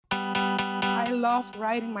love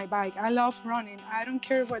riding my bike. I love running. I don't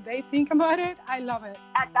care what they think about it. I love it.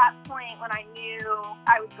 At that point, when I knew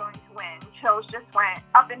I was going to win, chills just went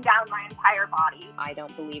up and down my entire body. I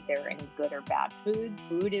don't believe there are any good or bad foods.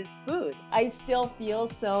 Food is food. I still feel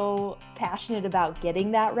so passionate about getting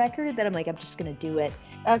that record that I'm like, I'm just going to do it.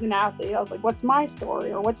 As an athlete, I was like, what's my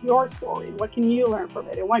story, or what's your story? What can you learn from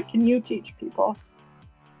it, and what can you teach people?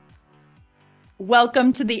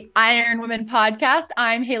 Welcome to the IronWomen podcast.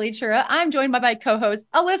 I'm Haley Chura. I'm joined by my co-host,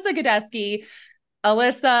 Alyssa Godesky.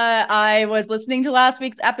 Alyssa, I was listening to last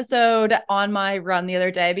week's episode on my run the other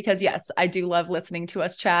day because, yes, I do love listening to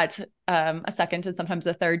us chat a second and sometimes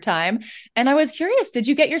a third time. And I was curious, did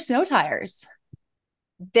you get your snow tires?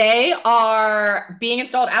 They are being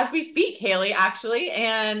installed as we speak, Haley, actually.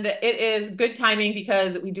 And it is good timing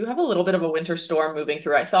because we do have a little bit of a winter storm moving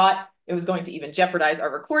through. I thought it was going to even jeopardize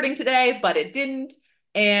our recording today, but it didn't.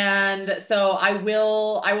 And so I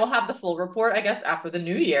will have the full report, I guess, after the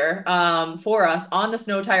new year for us on the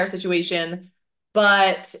snow tire situation.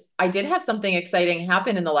 But I did have something exciting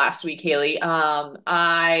happen in the last week, Haley.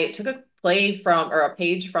 I took a page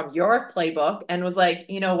from your playbook and was like,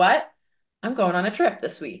 you know what? I'm going on a trip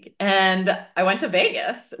this week. And I went to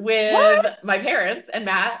Vegas with my parents and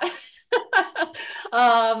Matt.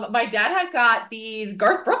 My dad had got these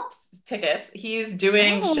Garth Brooks tickets. He's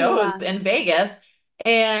doing shows in Vegas.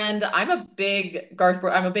 And I'm a big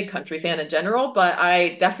country fan in general, but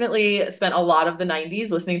I definitely spent a lot of the 90s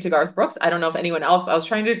listening to Garth Brooks. I don't know if anyone else, I was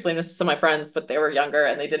trying to explain this to some of my friends, but they were younger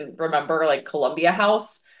and they didn't remember like Columbia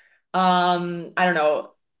House. I don't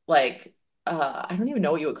know, like, I don't even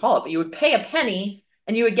know what you would call it, but you would pay a penny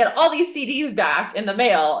and you would get all these CDs back in the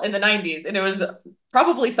mail in the 90s. And it was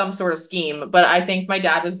probably some sort of scheme, but I think my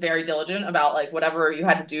dad was very diligent about like whatever you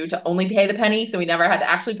had to do to only pay the penny. So we never had to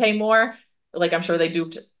actually pay more. Like I'm sure they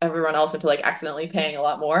duped everyone else into like accidentally paying a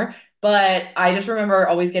lot more. But I just remember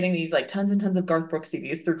always getting these like tons and tons of Garth Brooks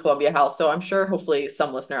CDs through Columbia House. So I'm sure hopefully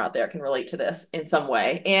some listener out there can relate to this in some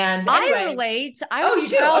way. And anyway, I relate. You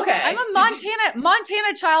do? Okay. I'm a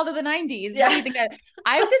Montana child of the 90s. Yeah. What do you think?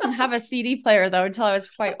 I didn't have a CD player though until I was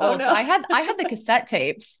quite old. No. So I had the cassette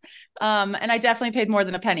tapes. And I definitely paid more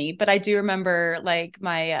than a penny, but I do remember like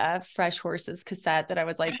my Fresh Horses cassette that I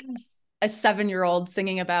was like a 7-year-old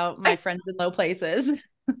singing about my friends in low places.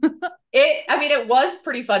 It was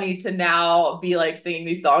pretty funny to now be like singing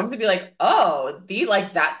these songs and be like, oh,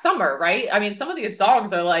 like that summer, right? I mean, some of these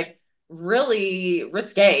songs are like really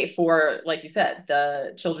risque for, like you said,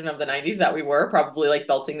 the children of the 90s that we were probably like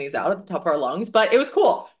belting these out at the top of our lungs, but it was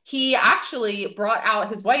cool. He actually brought out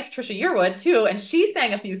his wife, Trisha Yearwood, too, and she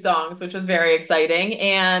sang a few songs, which was very exciting.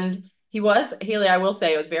 And Haley, I will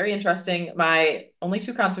say it was very interesting. My only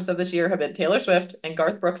 2 concerts of this year have been Taylor Swift and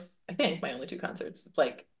Garth Brooks. I think my only 2 concerts,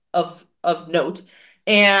 like of note.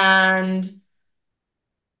 And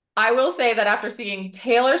I will say that after seeing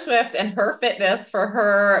Taylor Swift and her fitness for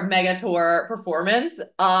her mega tour performance,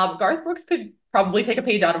 Garth Brooks could probably take a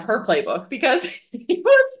page out of her playbook because he's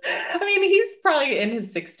probably in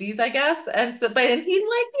his 60s, I guess. And so, he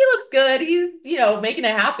looks good. He's, making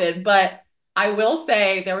it happen. But I will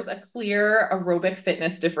say there was a clear aerobic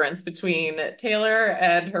fitness difference between Taylor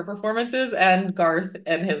and her performances and Garth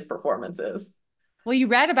and his performances. Well, you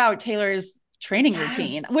read about Taylor's training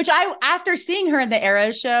routine, which after seeing her in the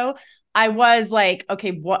Eras show, I was like,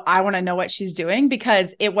 okay, I want to know what she's doing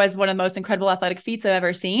because it was one of the most incredible athletic feats I've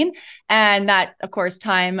ever seen. And that, of course,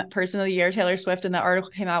 Time Person of the Year, Taylor Swift, and the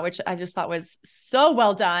article came out, which I just thought was so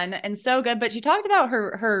well done and so good. But she talked about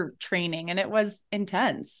her training and it was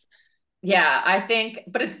intense. Yeah, I think,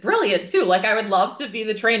 but it's brilliant too. Like I would love to be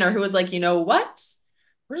the trainer who was like, you know what?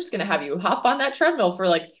 We're just going to have you hop on that treadmill for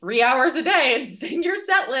like 3 hours a day and sing your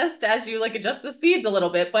set list as you like adjust the speeds a little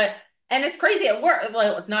bit. And it's crazy it worked.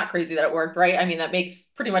 Well, it's not crazy that it worked, right? I mean, that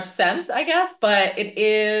makes pretty much sense, I guess, but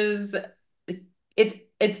it's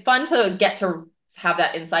fun to get to have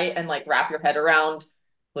that insight and like wrap your head around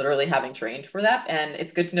literally having trained for that. And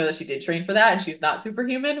it's good to know that she did train for that and she's not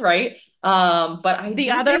superhuman, right? But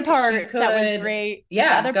the other part that was great.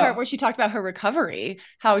 Yeah. The other part where she talked about her recovery,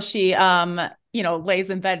 how she lays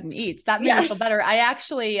in bed and eats. That made me feel better. I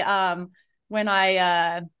actually when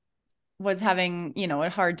I was having, a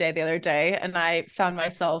hard day the other day and I found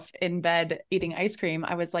myself in bed eating ice cream,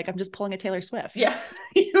 I was like, I'm just pulling a Taylor Swift. Yeah.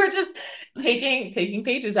 You were just taking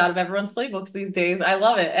pages out of everyone's playbooks these days. I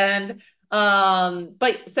love it. And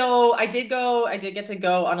but so I did get to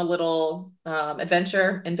go on a little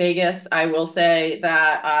adventure in Vegas. I will say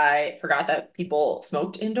that I forgot that people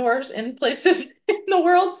smoked indoors in places in the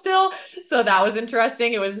world still. So that was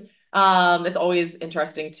interesting. It was it's always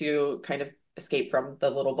interesting to kind of escape from the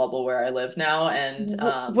little bubble where I live now. And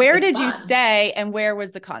Where it's did you fun. stay and where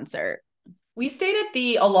was the concert? We stayed at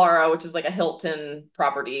the Alara, which is like a Hilton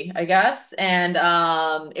property, I guess. And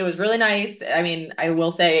it was really nice. I mean, I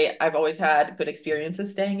will say I've always had good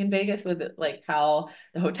experiences staying in Vegas with like how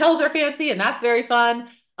the hotels are fancy, and that's very fun.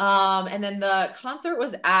 And then the concert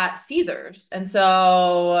was at Caesars. And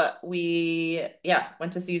so we, yeah,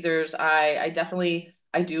 went to Caesars. I definitely,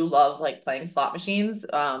 I do love like playing slot machines.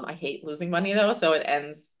 I hate losing money though, so it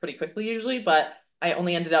ends pretty quickly usually, but I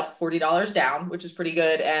only ended up $40 down, which is pretty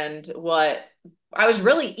good. And what I was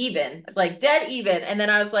really even, like dead even. And then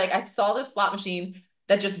I was like, I saw this slot machine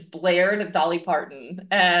that just blared Dolly Parton.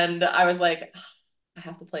 And I was like, I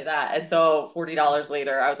have to play that. And so $40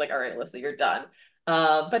 later, I was like, all right, Alyssa, you're done.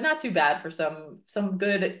 But not too bad for some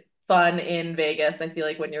good fun in Vegas. I feel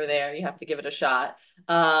like when you're there, you have to give it a shot.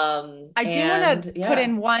 I do want to put Yeah.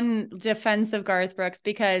 in one defense of Garth Brooks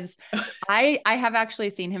because I have actually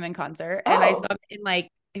seen him in concert and I saw him in like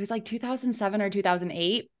it was like 2007 or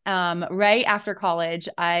 2008. Right after college,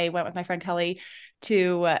 I went with my friend Kelly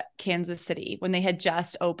to Kansas City when they had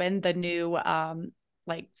just opened the new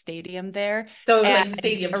like stadium there. So And like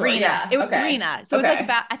stadium tour. arena. Yeah. It was Okay. arena. So it was like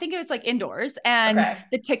Okay. I think it was like indoors and Okay.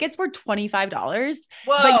 the tickets were $25.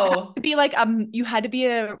 But you had Whoa. to be like you had to be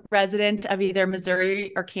a resident of either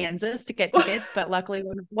Missouri or Kansas to get tickets. But luckily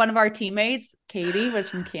one of our teammates, Katie, was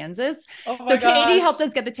from Kansas. Oh my So Katie gosh. helped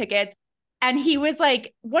us get the tickets. And he was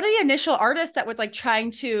like one of the initial artists that was like trying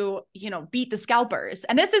to, beat the scalpers.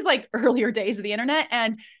 And this is like earlier days of the internet.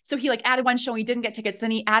 And so he like added one show, he didn't get tickets. Then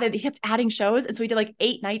he kept adding shows. And so he did like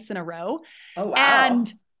 8 nights in a row. Oh wow.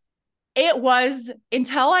 And it was,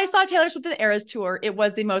 until I saw Taylor Swift at the Eras tour, it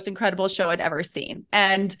was the most incredible show I'd ever seen.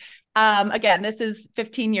 And again, this is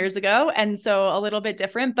 15 years ago, and so a little bit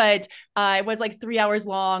different, but it was like 3 hours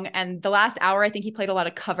long. And the last hour, I think he played a lot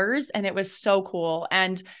of covers, and it was so cool.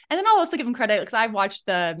 And then I'll also give him credit because I've watched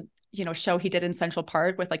the show he did in Central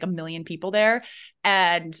Park with like 1 million people there.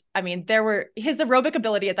 And I mean, his aerobic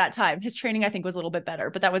ability at that time, his training, I think, was a little bit better.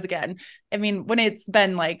 But that was, again, I mean, when it's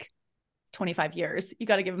been like 25 years, you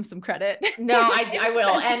got to give him some credit. No, I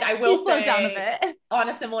will. And I will say down a bit. On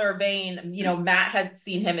a similar vein, Matt had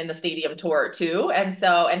seen him in the stadium tour too.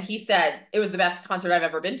 And he said it was the best concert I've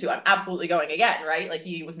ever been to. I'm absolutely going again, right? Like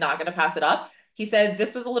he was not going to pass it up. He said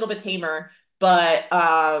this was a little bit tamer, but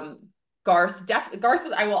Garth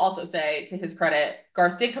was, I will also say to his credit,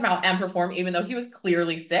 Garth did come out and perform even though he was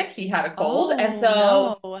clearly sick. He had a cold. And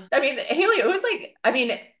so, no. I mean, Haley, it was like, I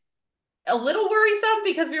mean, a little worrisome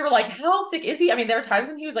because we were like, how sick is he? I mean, there were times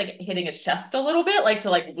when he was like hitting his chest a little bit, like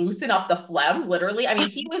to like loosen up the phlegm, literally. I mean,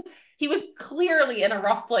 he was clearly in a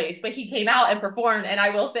rough place, but he came out and performed. And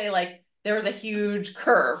I will say, like, there was a huge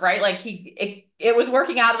curve, right? Like it was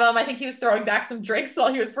working out of him. I think he was throwing back some drinks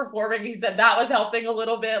while he was performing. He said that was helping a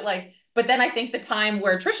little bit. Like, but then I think the time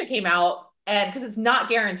where Trisha came out, and because it's not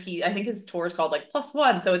guaranteed, I think his tour is called like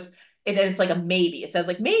 +1. So it's like a maybe. It says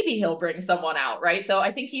like maybe he'll bring someone out, right? So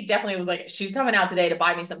I think he definitely was like, she's coming out today to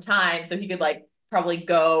buy me some time, so he could like probably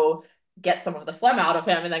go get some of the phlegm out of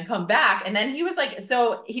him and then come back. And then he was like,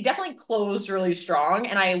 so he definitely closed really strong.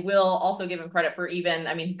 And I will also give him credit for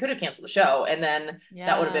I mean, he could have canceled the show and then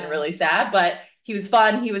that would have been really sad, but he was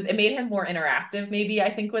fun. It made him more interactive, maybe, I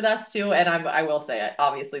think, with us too. And I will say,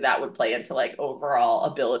 obviously that would play into like overall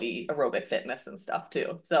ability, aerobic fitness and stuff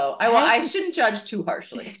too. So I shouldn't judge too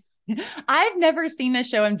harshly. I've never seen a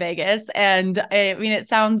show in Vegas, and I mean, it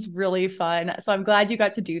sounds really fun. So I'm glad you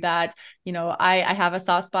got to do that. I have a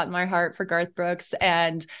soft spot in my heart for Garth Brooks.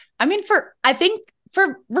 And I mean, I think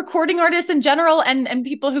for recording artists in general and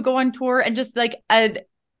people who go on tour, and just like an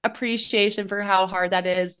appreciation for how hard that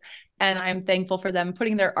is. And I'm thankful for them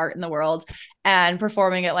putting their art in the world and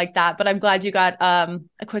performing it like that. But I'm glad you got a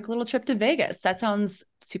quick little trip to Vegas. That sounds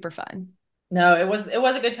super fun. No, it was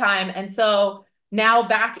a good time. And so now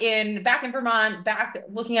back in Vermont, back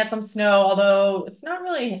looking at some snow, although it's not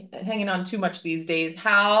really hanging on too much these days.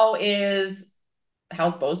 How's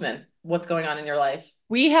Bozeman? What's going on in your life?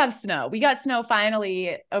 We have snow. We got snow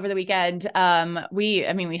finally over the weekend.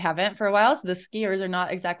 We haven't for a while, so the skiers are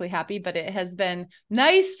not exactly happy, but it has been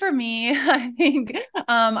nice for me. I think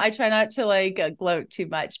I try not to like gloat too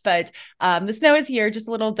much, but the snow is here, just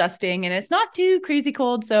a little dusting, and it's not too crazy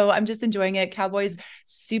cold, so I'm just enjoying it. Cowboys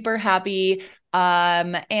super happy.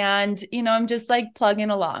 And I'm just like plugging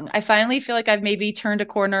along. I finally feel like I've maybe turned a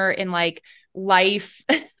corner in like life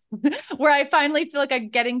where I finally feel like I'm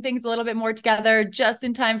getting things a little bit more together just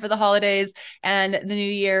in time for the holidays and the new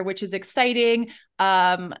year, which is exciting.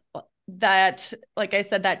 that, like I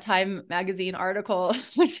said, that Time magazine article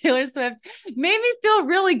with Taylor Swift made me feel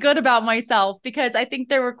really good about myself, because I think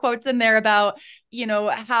there were quotes in there about, you know,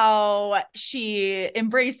 how she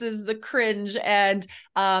embraces the cringe and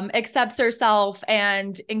accepts herself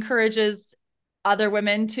and encourages other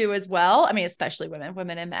women too as well. I mean, especially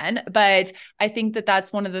women and men, but I think that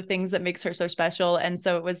that's one of the things that makes her so special. And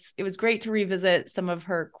so it was great to revisit some of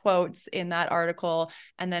her quotes in that article.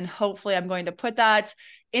 And then hopefully I'm going to put that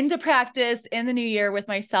into practice in the new year with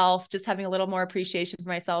myself, just having a little more appreciation for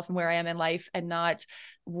myself and where I am in life, and not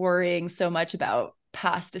worrying so much about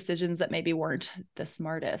past decisions that maybe weren't the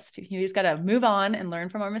smartest. You just got to move on and learn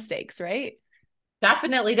from our mistakes, right?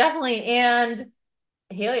 Definitely. And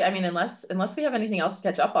Haley, I mean, unless we have anything else to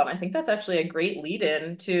catch up on, I think that's actually a great lead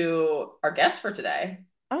in to our guest for today.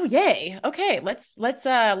 Oh, yay. Okay.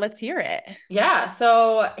 Let's hear it. Yeah.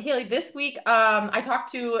 So Haley, this week, I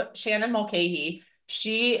talked to Shannon Mulcahy.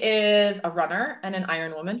 She is a runner and an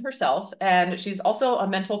IronWoman herself, and she's also a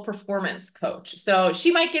mental performance coach. So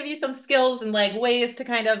she might give you some skills and like ways to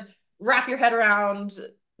kind of wrap your head around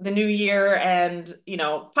the new year and, you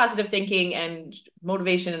know, positive thinking and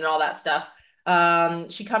motivation and all that stuff.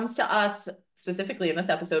 She comes to us specifically in this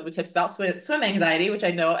episode with tips about swim anxiety, which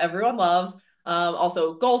I know everyone loves.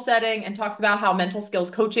 Also goal setting, and talks about how mental skills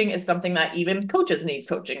coaching is something that even coaches need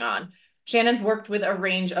coaching on. Shannon's worked with a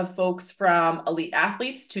range of folks from elite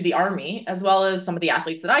athletes to the Army, as well as some of the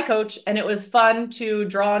athletes that I coach. And it was fun to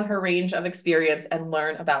draw on her range of experience and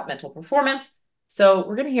learn about mental performance. So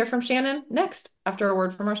we're going to hear from Shannon next after a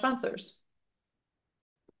word from our sponsors.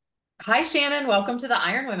 Hi, Shannon. Welcome to the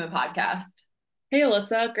IronWomen podcast. Hey,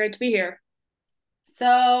 Alyssa, great to be here.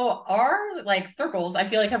 So our like circles, I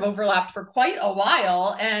feel like, have overlapped for quite a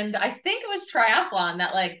while. And I think it was triathlon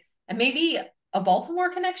that like, and maybe a Baltimore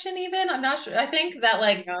connection even, I'm not sure. I think that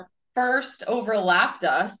like first overlapped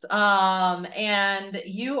us. And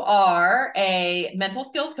you are a mental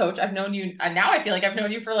skills coach. I've known you, and now I feel like I've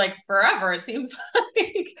known you for like forever, it seems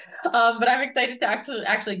like. But I'm excited to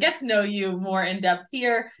actually get to know you more in depth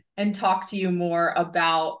here and talk to you more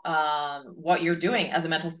about what you're doing as a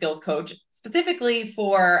mental skills coach, specifically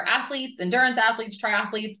for athletes, endurance athletes,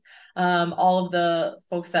 triathletes, all of the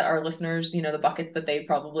folks that are listeners, you know, the buckets that they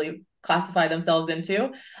probably classify themselves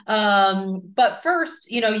into. But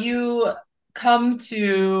first, you know, you come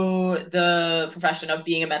to the profession of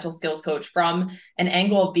being a mental skills coach from an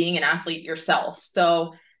angle of being an athlete yourself.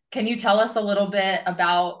 So can you tell us a little bit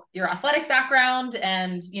about your athletic background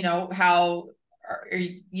and, you know, how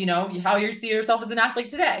you see yourself as an athlete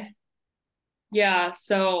today? Yeah,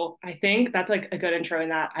 so I think that's like a good intro in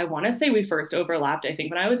that I want to say we first overlapped, I think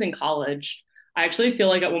when I was in college. I actually feel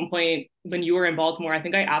like at one point when you were in Baltimore, I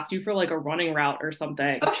think I asked you for like a running route or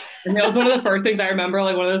something. Okay. And that was one of the first things I remember,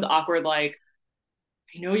 like one of those awkward, like,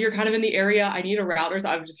 I know you're kind of in the area, I need a route, or so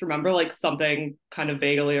I just remember like something kind of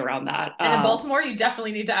vaguely around that. And in Baltimore, you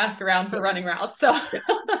definitely need to ask around for running routes. So yeah,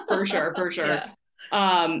 for sure.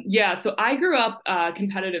 Yeah. So I grew up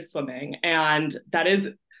competitive swimming, and that is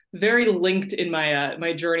very linked in my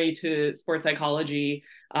my journey to sports psychology,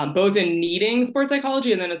 both in needing sports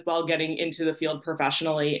psychology and then as well getting into the field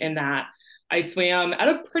professionally, in that I swam at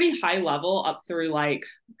a pretty high level up through like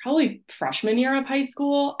probably freshman year of high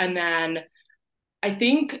school. And then I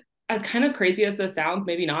think, as kind of crazy as this sounds,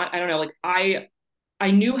 maybe not, I don't know, like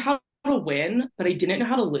I knew how to win, but I didn't know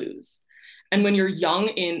how to lose. And when you're young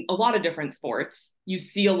in a lot of different sports, you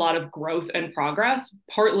see a lot of growth and progress,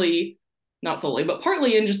 partly, not solely, but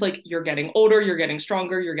partly in just like you're getting older, you're getting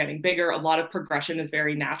stronger, you're getting bigger. A lot of progression is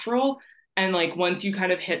very natural. And like once you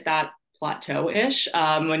kind of hit that plateau-ish,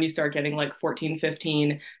 when you start getting like 14,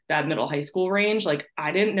 15, that middle high school range, like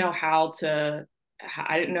I didn't know how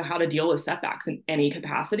to deal with setbacks in any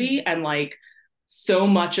capacity. And like so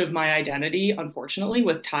much of my identity, unfortunately,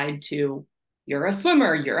 was tied to you're a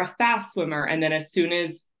swimmer, you're a fast swimmer. And then as soon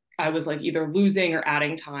as I was like either losing or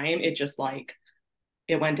adding time, it just like,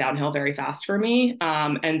 it went downhill very fast for me.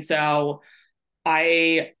 And so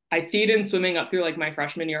I stayed in swimming up through like my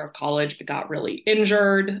freshman year of college. I got really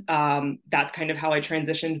injured. That's kind of how I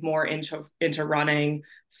transitioned more into running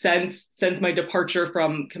since my departure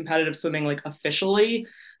from competitive swimming, like officially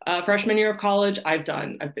freshman year of college. I've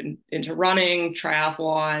been into running,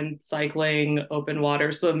 triathlon, cycling, open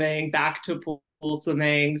water swimming, back to pool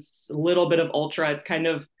swimming, a little bit of ultra. It's kind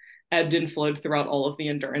of ebbed and flowed throughout all of the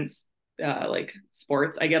endurance like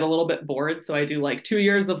sports. I get a little bit bored, so I do like 2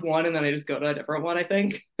 years of one and then I just go to a different one, I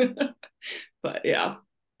think. But yeah,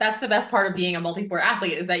 that's the best part of being a multi-sport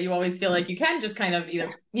athlete, is that you always feel like you can just kind of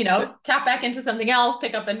either, you know, tap back into something else,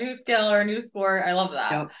 pick up a new skill or a new sport. I love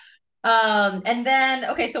that. And then,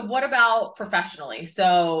 okay, so what about professionally?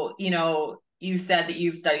 So, you said that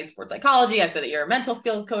you've studied sports psychology. I said that you're a mental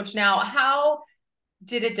skills coach now. How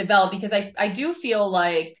did it develop? Because I do feel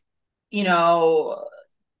like, you know,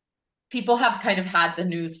 people have kind of had the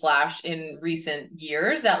news flash in recent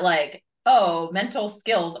years that like, oh, mental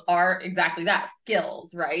skills are exactly that,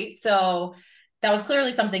 skills, right? So that was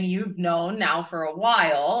clearly something you've known now for a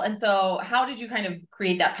while. And so how did you kind of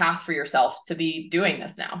create that path for yourself to be doing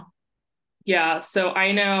this now? Yeah, so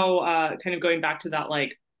I know, kind of going back to that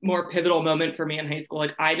like more pivotal moment for me in high school,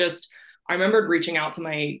 like I remembered reaching out to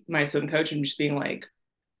my swim coach and just being like,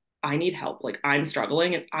 I need help. Like I'm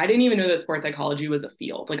struggling. And I didn't even know that sports psychology was a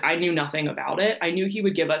field. Like I knew nothing about it. I knew he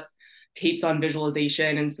would give us tapes on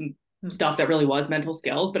visualization and some stuff that really was mental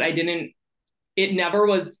skills, but it never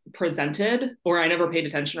was presented, or I never paid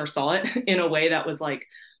attention or saw it in a way that was like,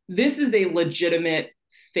 this is a legitimate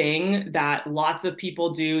thing that lots of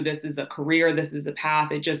people do. This is a career. This is a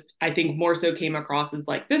path. It just, I think more so came across as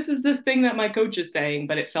like, this is this thing that my coach is saying,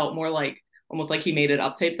 but it felt more like almost like he made it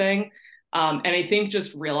up type thing. And I think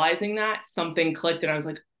just realizing that something clicked and I was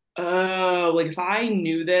like, oh, like if I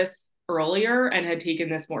knew this earlier and had taken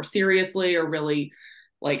this more seriously or really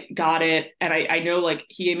like got it. And I know like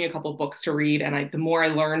he gave me a couple books to read and the more I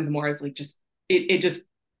learned, the more I was like, just, it just,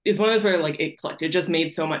 it's one of those where like it clicked. It just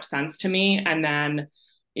made so much sense to me. And then,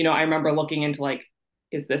 I remember looking into like,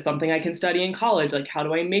 is this something I can study in college? Like, how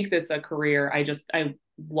do I make this a career? I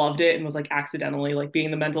loved it and was like accidentally like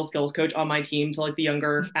being the mental skills coach on my team to like the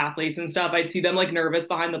younger athletes and stuff. I'd see them like nervous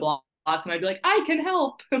behind the blocks and I'd be like, I can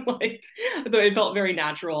help. Like, so it felt very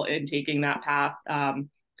natural in taking that path.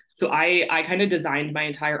 So I kind of designed my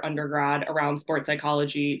entire undergrad around sports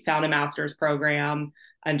psychology, found a master's program,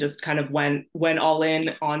 and just kind of went all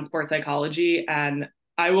in on sports psychology. And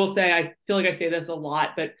I will say, I feel like I say this a lot,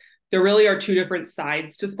 but there really are two different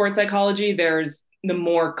sides to sports psychology. There's the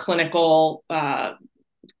more clinical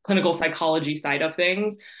psychology side of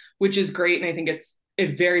things, which is great. And I think it's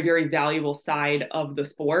a very, very valuable side of the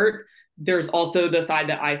sport. There's also the side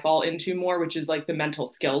that I fall into more, which is like the mental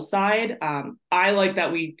skills side. I like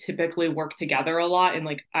that we typically work together a lot. And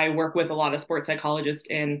like I work with a lot of sports psychologists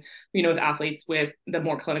with athletes with the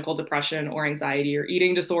more clinical depression or anxiety or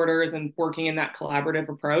eating disorders and working in that collaborative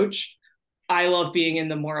approach. I love being in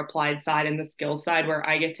the more applied side and the skills side where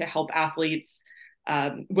I get to help athletes,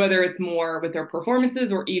 whether it's more with their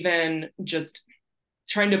performances or even just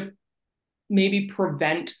trying to maybe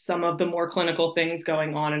prevent some of the more clinical things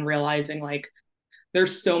going on and realizing like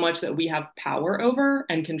there's so much that we have power over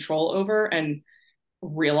and control over, and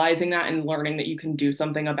realizing that and learning that you can do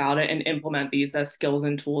something about it and implement these as skills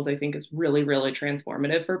and tools, I think is really, really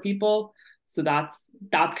transformative for people. So that's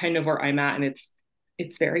kind of where I'm at. And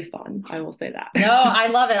it's very fun. I will say that. No, I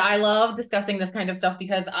love it. I love discussing this kind of stuff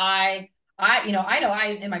because I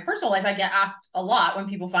in my personal life, I get asked a lot when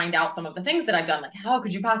people find out some of the things that I've done, like, how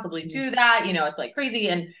could you possibly do that? It's like crazy.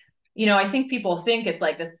 And, I think people think it's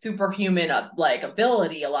like this superhuman, like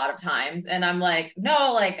ability a lot of times. And I'm like,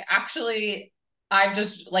 no, like actually I've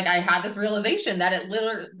just like, I had this realization that it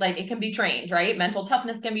literally, like it can be trained, right? Mental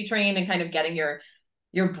toughness can be trained, and kind of getting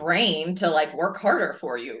your brain to like work harder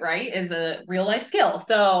for you, right, is a real life skill.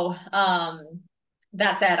 So,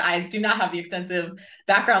 that said, I do not have the extensive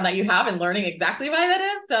background that you have in learning exactly why that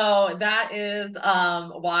is. So that is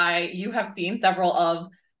why you have seen several of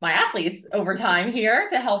my athletes over time here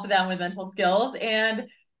to help them with mental skills. And,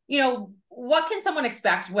 what can someone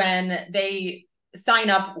expect when they sign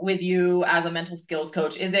up with you as a mental skills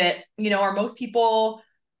coach? Is it, are most people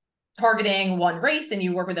targeting one race and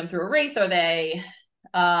you work with them through a race? Are they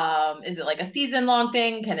is it like a season long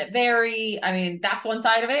thing? Can it vary? I mean, that's one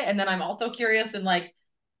side of it. And then I'm also curious, and like,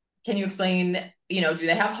 can you explain, do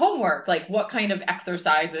they have homework? Like what kind of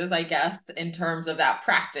exercises, I guess, in terms of that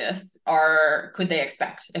practice could they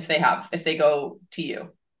expect if they go to you?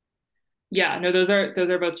 Yeah, no, those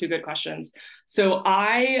are both two good questions. So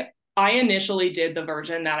I initially did the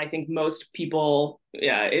version that I think most people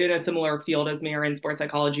in a similar field as me or in sports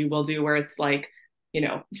psychology will do, where it's like,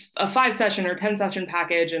 a 5-session or 10-session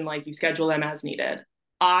package and like you schedule them as needed.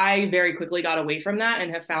 I very quickly got away from that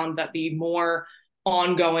and have found that the more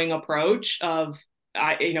ongoing approach of,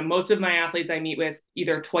 most of my athletes I meet with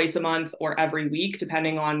either twice a month or every week,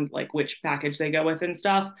 depending on like which package they go with and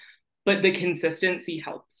stuff. But the consistency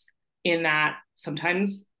helps in that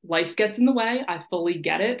sometimes life gets in the way. I fully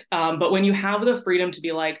get it. But when you have the freedom to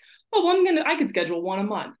be like, oh, well, I could schedule one a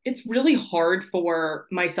month. It's really hard for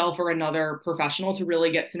myself or another professional to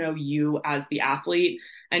really get to know you as the athlete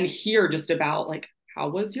and hear just about like, how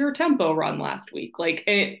was your tempo run last week? Like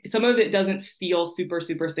some of it doesn't feel super,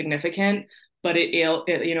 super significant, but it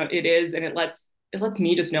you know, it is, and it lets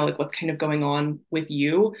me just know like what's kind of going on with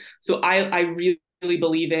you. So I really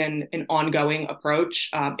believe in an ongoing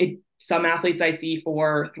approach. Some athletes I see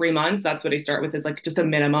for 3 months, that's what I start with, is like just a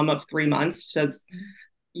minimum of 3 months, because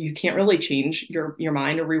you can't really change your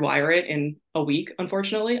mind or rewire it in a week,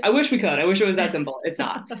 unfortunately. I wish we could. I wish it was that simple. It's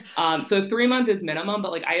not. So 3 months is minimum,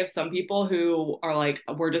 but like I have some people who are like,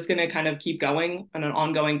 we're just going to kind of keep going on an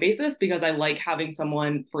ongoing basis, because I like having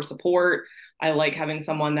someone for support. I like having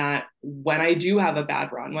someone that when I do have a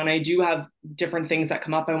bad run, when I do have different things that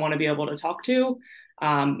come up, I want to be able to talk to.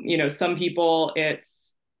 You know, some people,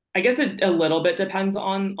 I guess it a little bit depends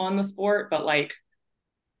on the sport, but like,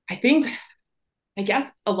 I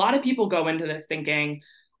guess a lot of people go into this thinking,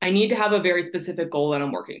 I need to have a very specific goal that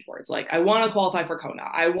I'm working towards. Like, I want to qualify for Kona.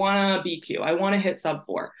 I want to BQ. I want to hit sub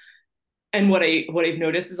 4. And what I've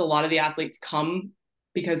noticed is a lot of the athletes come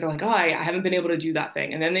because they're like, oh, I haven't been able to do that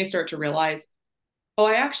thing. And then they start to realize, oh,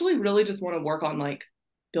 I actually really just want to work on like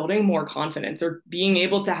building more confidence or being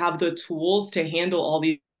able to have the tools to handle all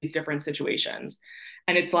these different situations.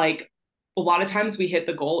 And it's like, a lot of times we hit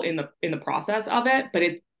the goal in the process of it, but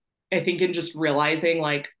I think in just realizing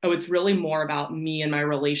like, oh, it's really more about me and my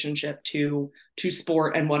relationship to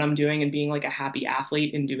sport and what I'm doing, and being like a happy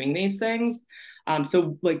athlete in doing these things.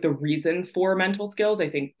 So like the reason for mental skills, I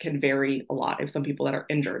think, can vary a lot. If some people that are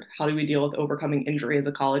injured, how do we deal with overcoming injury as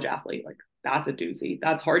a college athlete? Like, that's a doozy.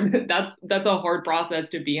 That's hard. That's a hard process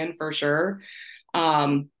to be in, for sure.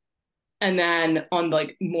 And then on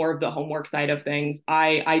like more of the homework side of things,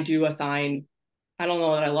 I do assign, I don't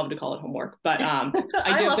know that I love to call it homework, but I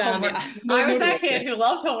I love homework. I was that kid who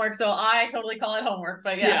loved homework, so I totally call it homework,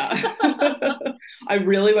 but yeah. I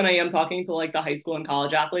really, when I am talking to like the high school and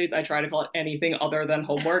college athletes, I try to call it anything other than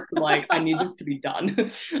homework. Like, I need this to be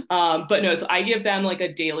done. But no, so I give them like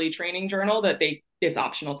a daily training journal that it's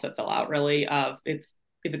optional to fill out, really. If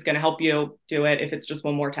it's going to help you, do it. If it's just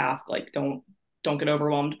one more task, like don't get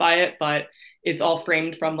overwhelmed by it. But it's all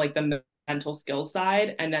framed from like the mental skills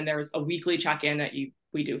side, and then there's a weekly check-in that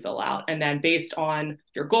we do fill out, and then based on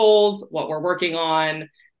your goals, what we're working on,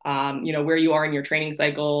 you know, where you are in your training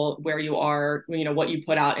cycle, where you are, you know, what you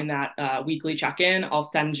put out in that weekly check-in, I'll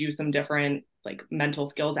send you some different like mental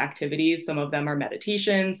skills activities. Some of them are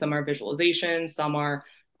meditation, some are visualization, some are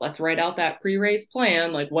let's write out that pre-race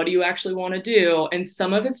plan, like what do you actually want to do, and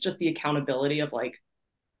some of it's just the accountability of like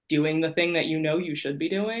doing the thing that you know you should be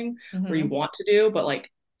doing or you want to do, but like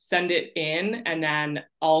send it in, and then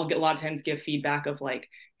I'll a lot of times give feedback of like,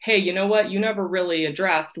 hey, you know what, you never really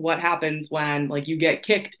addressed what happens when like you get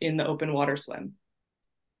kicked in the open water swim.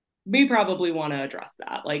 We probably want to address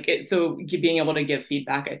that. Like so being able to give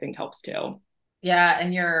feedback, I think, helps too. Yeah,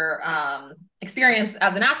 and your experience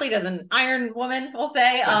as an athlete, as an Iron Woman, we'll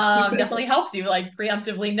say, definitely helps you like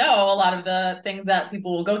preemptively know a lot of the things that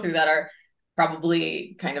people will go through that are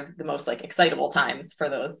probably kind of the most like excitable times for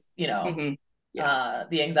those, you know,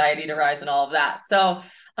 the anxiety to rise and all of that. So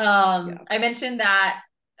I mentioned that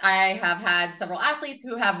I have had several athletes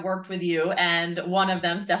who have worked with you, and one of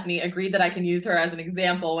them, Stephanie, agreed that I can use her as an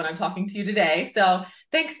example when I'm talking to you today. So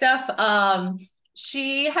thanks, Steph.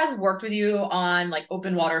 She has worked with you on like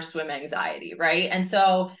open water swim anxiety, right? And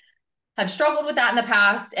so had struggled with that in the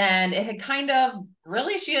past, and it had kind of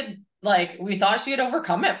really, we thought she had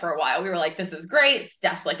overcome it for a while. We were like, this is great.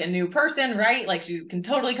 Steph's like a new person, right? Like she can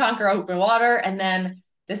totally conquer open water. And then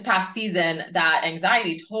this past season, that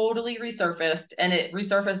anxiety totally resurfaced, and it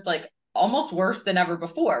resurfaced like almost worse than ever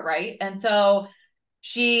before, right? And so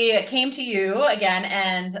she came to you again,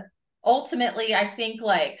 and ultimately, I think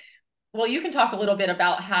like, well, you can talk a little bit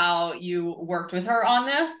about how you worked with her on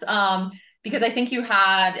this, because I think you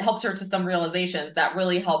had helped her to some realizations that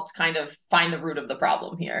really helped kind of find the root of the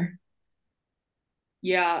problem here.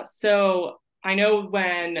 Yeah. So I know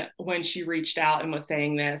when she reached out and was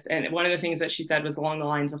saying this, and one of the things that she said was along the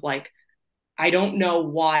lines of like, I don't know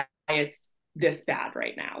why it's this bad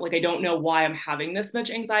right now. Like, I don't know why I'm having this much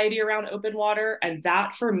anxiety around open water. And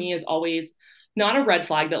that for me is always not a red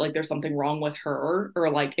flag that like there's something wrong with her or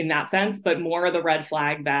like in that sense, but more of the red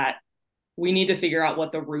flag that we need to figure out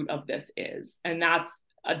what the root of this is. And that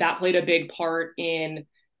played a big part in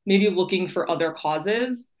maybe looking for other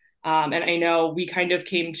causes. And I know we kind of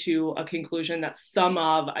came to a conclusion that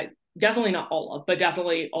definitely not all of, but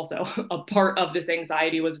definitely also a part of this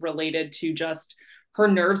anxiety was related to just her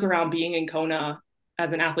nerves around being in Kona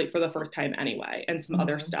as an athlete for the first time anyway, and some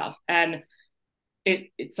other stuff. And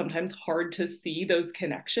it's sometimes hard to see those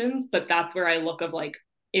connections, but that's where I look of like,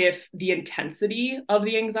 if the intensity of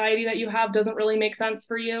the anxiety that you have doesn't really make sense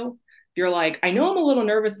for you, you're like, I know I'm a little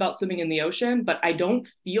nervous about swimming in the ocean, but I don't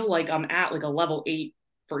feel like I'm at like a level 8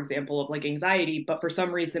 for example, of like anxiety, but for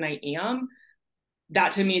some reason I am,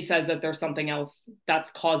 that to me says that there's something else that's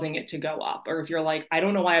causing it to go up. Or if you're like, I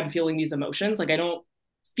don't know why I'm feeling these emotions, like I don't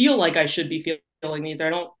feel like I should be feeling these, or I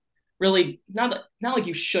don't really, not like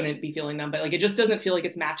you shouldn't be feeling them, but like it just doesn't feel like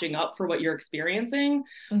it's matching up for what you're experiencing.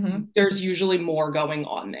 There's usually more going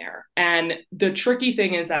on there. And the tricky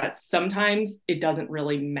thing is that sometimes it doesn't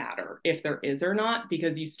really matter if there is or not,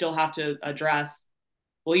 because you still have to address,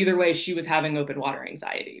 well, either way, she was having open water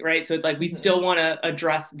anxiety, right? So it's like we still want to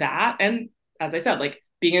address that. And as I said, like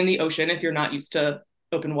being in the ocean, if you're not used to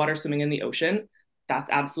open water swimming in the ocean, that's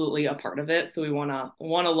absolutely a part of it. So we want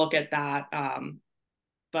to look at that.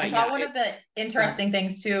 But I thought one of the interesting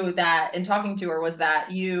things too, that in talking to her, was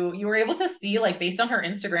that you were able to see, like, based on her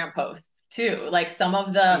Instagram posts too, like some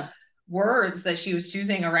of the words that she was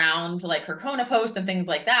choosing around like her Kona posts and things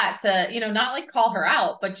like that, to, you know, not like call her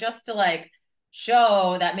out, but just to like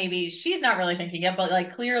show that maybe she's not really thinking it, but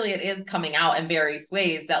like clearly it is coming out in various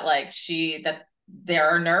ways, that like that there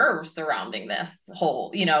are nerves surrounding this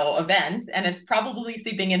whole, you know, event, and it's probably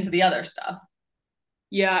seeping into the other stuff.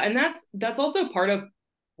 Yeah, and that's also part of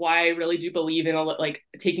why I really do believe in like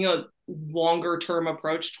taking a longer term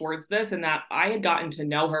approach towards this, and that I had gotten to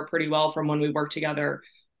know her pretty well from when we worked together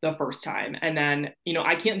the first time. And then, you know,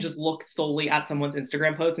 I can't just look solely at someone's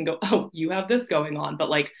Instagram post and go, oh, you have this going on. But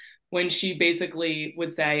like when she basically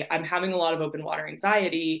would say, I'm having a lot of open water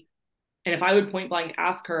anxiety, and if I would point blank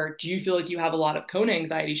ask her, do you feel like you have a lot of Kona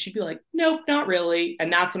anxiety? She'd be like, nope, not really.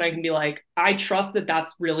 And that's when I can be like, I trust that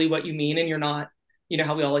that's really what you mean. And you're not, you know,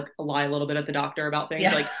 how we all like lie a little bit at the doctor about things.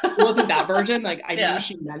 Like it wasn't that version. Like I knew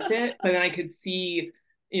she meant it, but then I could see,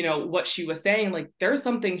 you know, what she was saying. Like there's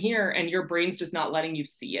something here and your brain's just not letting you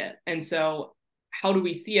see it. And so how do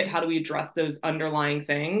we see it? How do we address those underlying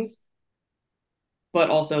things? But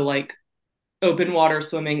also like open water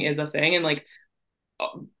swimming is a thing. And like,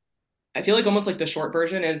 I feel like almost like the short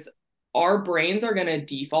version is our brains are going to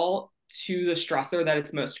default to the stressor that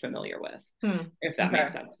it's most familiar with, if that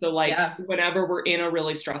makes sense. So like whenever we're in a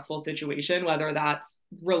really stressful situation, whether that's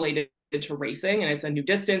related to racing and it's a new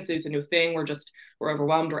distance, it's a new thing, we're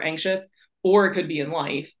overwhelmed or anxious, or it could be in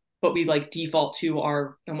life, but we like default to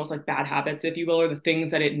our almost like bad habits, if you will, or the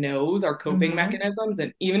things that it knows, our coping mechanisms.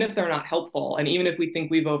 And even if they're not helpful, and even if we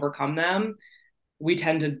think we've overcome them, we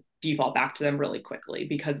tend to default back to them really quickly,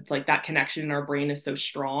 because it's like that connection in our brain is so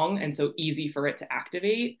strong and so easy for it to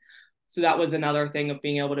activate. So that was another thing of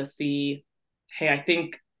being able to see, hey, I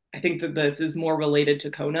think that this is more related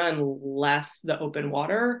to Kona and less the open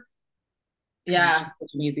water. Yeah. It's just such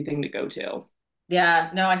an easy thing to go to.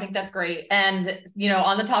 Yeah, no, I think that's great. And, you know,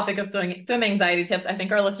 on the topic of swim anxiety tips, I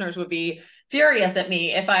think our listeners would be furious at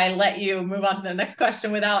me if I let you move on to the next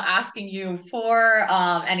question without asking you for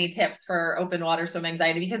any tips for open water swim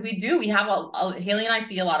anxiety, because we have Haley and I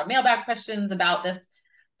see a lot of mailbag questions about this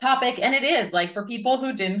topic. And it is like, for people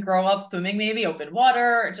who didn't grow up swimming, maybe open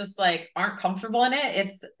water, just like aren't comfortable in it,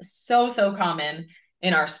 it's so common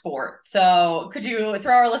in our sport. So could you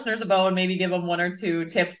throw our listeners a bone and maybe give them one or two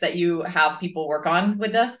tips that you have people work on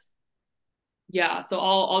with this? Yeah, so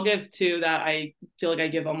I'll give two that I feel like I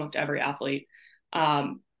give almost every athlete.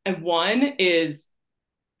 And one is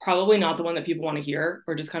probably not the one that people want to hear,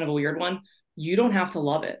 or just kind of a weird one. You don't have to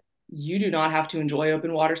love it. You do not have to enjoy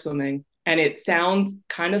open water swimming. And it sounds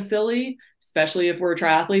kind of silly, especially if we're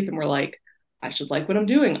triathletes and we're like, I should like what I'm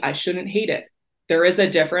doing. I shouldn't hate it. There is a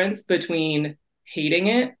difference between hating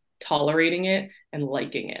it, tolerating it, and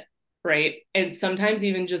liking it, right? And sometimes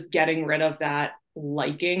even just getting rid of that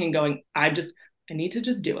liking and going, I need to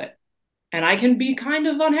just do it. And I can be kind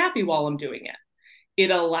of unhappy while I'm doing it.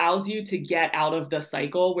 It allows you to get out of the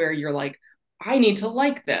cycle where you're like, I need to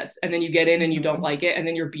like this. And then you get in and you don't like it. And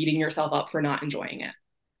then you're beating yourself up for not enjoying it.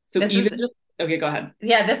 So okay, go ahead.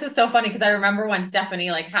 Yeah, this is so funny, because I remember when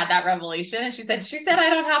Stephanie like had that revelation and she said, I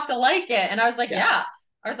don't have to like it. And I was like, yeah.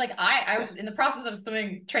 I was like, I was in the process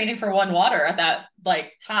of training for One Water at that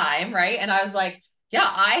like time. Right. And I was like, yeah,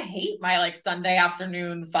 I hate my like Sunday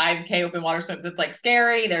afternoon 5K open water swims. It's like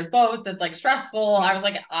scary. There's boats. It's like stressful. I was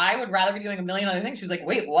like, I would rather be doing a million other things. She was like,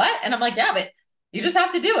 wait, what? And I'm like, yeah, but you just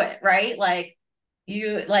have to do it. Right. Like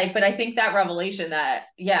but I think that revelation that,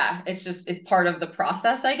 yeah, it's part of the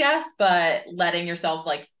process, I guess, but letting yourself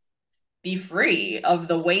like be free of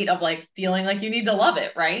the weight of like feeling like you need to love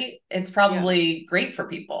it, right? It's probably great for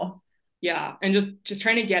people. Yeah. And just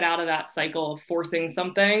trying to get out of that cycle of forcing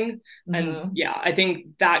something. And yeah, I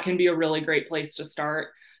think that can be a really great place to start.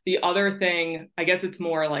 The other thing, I guess it's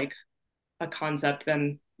more like a concept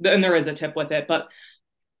and there is a tip with it, but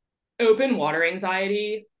open water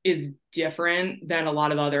anxiety is different than a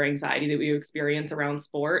lot of other anxiety that we experience around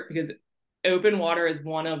sport, because open water is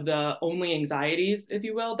one of the only anxieties, if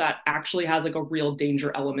you will, that actually has like a real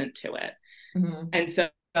danger element to it. Mm-hmm. And so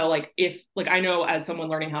like if like I know as someone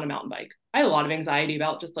learning how to mountain bike, I had a lot of anxiety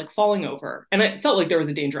about just like falling over. And it felt like there was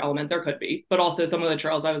a danger element. There could be, but also some of the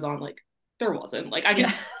trails I was on, like there wasn't. Like I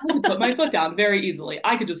could put my foot down very easily.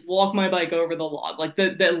 I could just walk my bike over the log. Like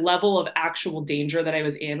the level of actual danger that I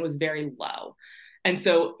was in was very low. And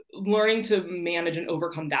so learning to manage and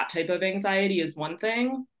overcome that type of anxiety is one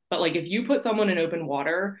thing. But like if you put someone in open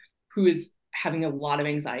water who is having a lot of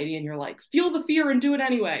anxiety and you're like, feel the fear and do it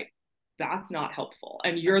anyway, that's not helpful.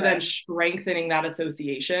 And you're then strengthening that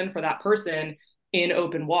association for that person in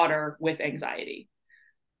open water with anxiety.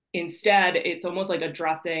 Instead, it's almost like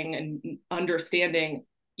addressing and understanding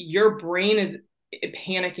your brain is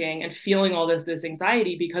panicking and feeling all this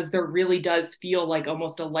anxiety because there really does feel like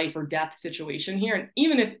almost a life or death situation here. And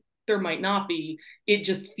even if there might not be, it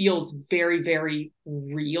just feels very, very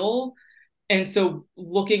real. And so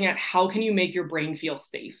looking at how can you make your brain feel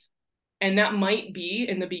safe? And that might be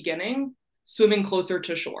in the beginning, swimming closer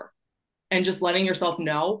to shore and just letting yourself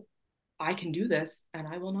know, I can do this and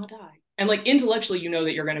I will not die. And like intellectually, you know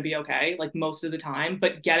that you're going to be okay, like most of the time,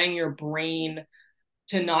 but getting your brain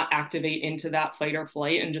to not activate into that fight or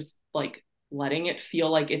flight and just like letting it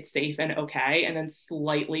feel like it's safe and okay. And then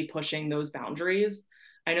slightly pushing those boundaries.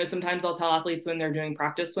 I know sometimes I'll tell athletes when they're doing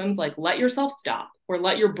practice swims, like let yourself stop or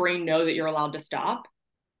let your brain know that you're allowed to stop.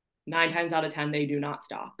 9 times out of 10, they do not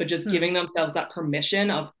stop, but just giving themselves that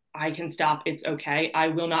permission of I can stop. It's okay. I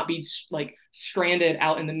will not be like stranded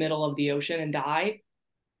out in the middle of the ocean and die.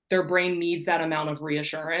 Their brain needs that amount of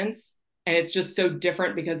reassurance. And it's just so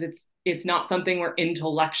different because it's not something where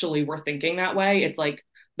intellectually we're thinking that way. It's like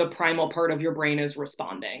the primal part of your brain is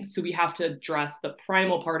responding. So we have to address the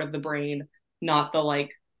primal part of the brain, not the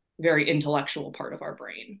like very intellectual part of our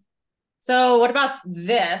brain. So what about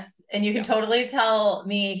this? And you can totally tell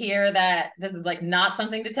me here that this is like not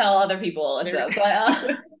something to tell other people. So,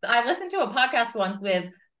 but I listened to a podcast once with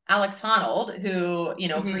Alex Honnold, who, you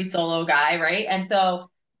know, free solo guy, right? And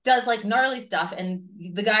so does like gnarly stuff. And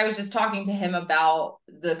the guy was just talking to him about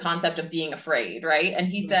the concept of being afraid, right? And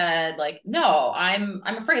he said like, no, I'm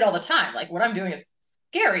afraid all the time. Like what I'm doing is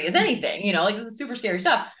scary as anything, you know, like this is super scary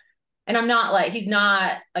stuff. And I'm not like, he's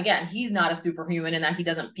not a superhuman in that he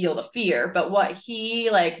doesn't feel the fear, but what he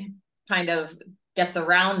like kind of gets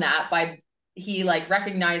around that by he like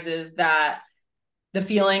recognizes that the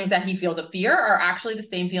feelings that he feels of fear are actually the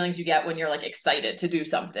same feelings you get when you're like excited to do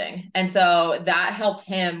something. And so that helped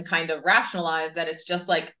him kind of rationalize that it's just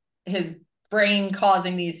like his brain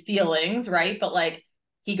causing these feelings, right? But like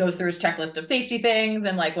he goes through his checklist of safety things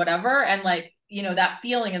and like whatever. And like, you know, that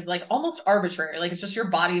feeling is like almost arbitrary. Like it's just your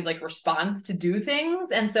body's like response to do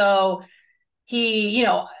things. And so he, you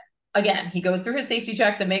know, again, he goes through his safety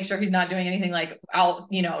checks and makes sure he's not doing anything like out,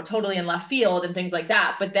 you know, totally in left field and things like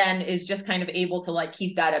that. But then is just kind of able to like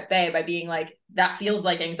keep that at bay by being like, that feels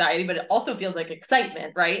like anxiety, but it also feels like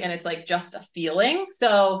excitement, right? And it's like just a feeling.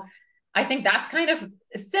 So I think that's kind of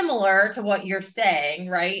similar to what you're saying,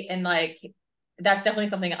 right? And like, that's definitely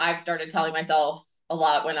something I've started telling myself a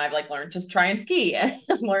lot when I've like learned to try and ski and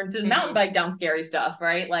learned to mountain bike down scary stuff,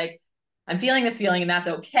 right? Like I'm feeling this feeling and that's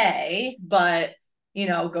okay, but you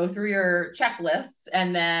know, go through your checklists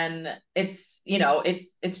and then it's, you know,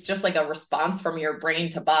 it's just like a response from your brain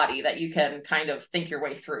to body that you can kind of think your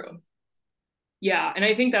way through. Yeah. And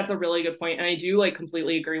I think that's a really good point. And I do like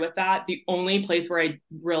completely agree with that. The only place where I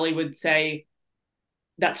really would say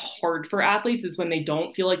that's hard for athletes is when they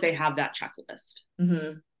don't feel like they have that checklist.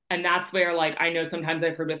 And that's where like, I know sometimes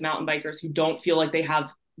I've heard with mountain bikers who don't feel like they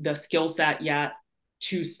have the skill set yet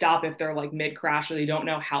to stop if they're like mid crash or they don't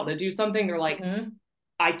know how to do something. They're like,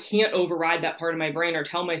 I can't override that part of my brain or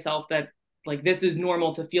tell myself that like, this is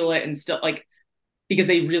normal to feel it and still like, because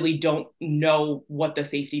they really don't know what the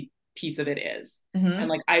safety piece of it is. And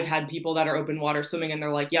like, I've had people that are open water swimming and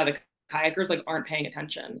they're like, yeah, the kayakers like aren't paying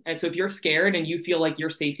attention. And so if you're scared and you feel like your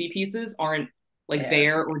safety pieces aren't like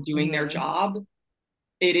there or doing their job,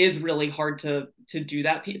 it is really hard to do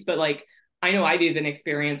that piece. But like, I know I've even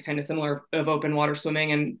experienced kind of similar of open water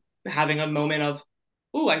swimming and having a moment of,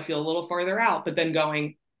 oh, I feel a little farther out, but then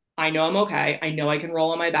going, I know I'm okay. I know I can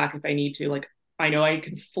roll on my back if I need to. Like, I know I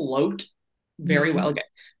can float very well. Like,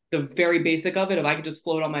 the very basic of it, if I could just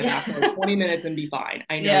float on my back for like 20 minutes and be fine.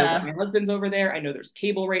 I know that my husband's over there. I know there's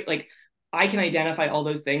cable right. Like, I can identify all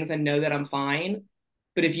those things and know that I'm fine.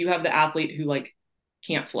 But if you have the athlete who like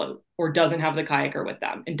can't float or doesn't have the kayaker with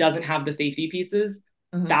them and doesn't have the safety pieces,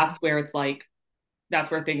 that's where it's like,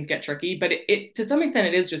 that's where things get tricky. But it to some extent,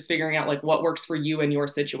 it is just figuring out like what works for you and your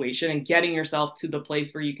situation and getting yourself to the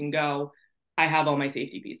place where you can go, I have all my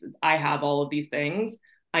safety pieces. I have all of these things.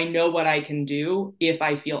 I know what I can do if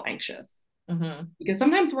I feel anxious. Mm-hmm. Because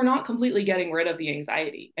sometimes we're not completely getting rid of the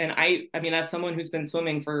anxiety. And I mean, as someone who's been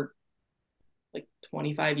swimming for like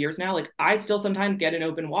 25 years now, like I still sometimes get in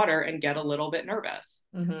open water and get a little bit nervous,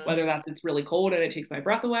 whether that's it's really cold and it takes my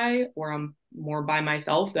breath away, or I'm more by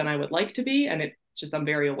myself than I would like to be. And it's just, I'm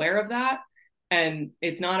very aware of that. And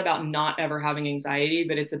it's not about not ever having anxiety,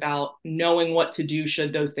 but it's about knowing what to do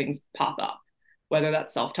should those things pop up, whether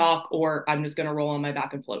that's self-talk or I'm just going to roll on my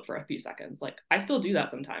back and float for a few seconds. Like I still do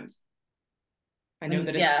that sometimes. I know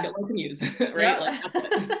that it's a skill I can use, right? Yep. Like, that's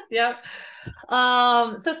it. Yep.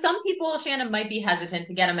 So some people, Shannon, might be hesitant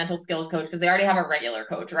to get a mental skills coach because they already have a regular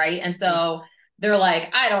coach, right? And so they're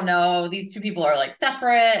like, I don't know, these two people are like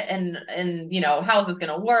separate and you know, how's this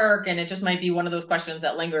going to work? And it just might be one of those questions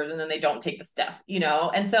that lingers and then they don't take the step, you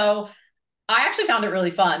know? And so I actually found it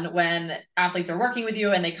really fun when athletes are working with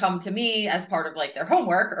you and they come to me as part of like their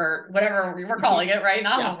homework or whatever we were calling it, right?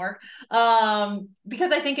 Not homework.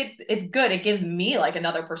 Because I think it's good. It gives me like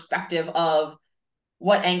another perspective of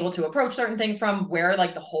what angle to approach certain things from, where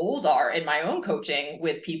like the holes are in my own coaching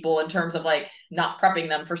with people in terms of like not prepping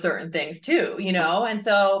them for certain things too, you know? And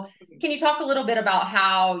so can you talk a little bit about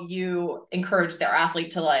how you encourage their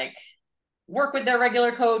athlete to like work with their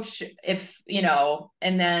regular coach if, you know,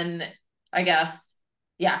 and then I guess,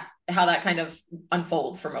 yeah, how that kind of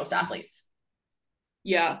unfolds for most athletes.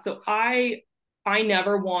 Yeah. So I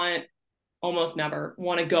almost never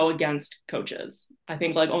want to go against coaches. I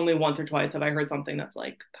think like only once or twice have I heard something that's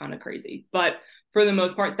like kind of crazy, but for the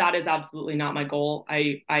most part, that is absolutely not my goal.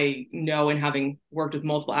 I know, in having worked with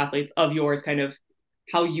multiple athletes of yours, kind of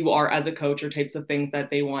how you are as a coach or types of things that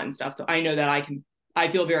they want and stuff. So I know that I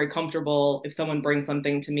feel very comfortable if someone brings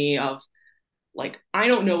something to me of like, I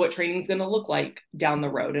don't know what training is going to look like down the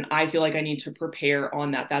road. And I feel like I need to prepare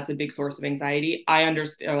on that. That's a big source of anxiety. I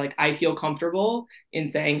understand, like, I feel comfortable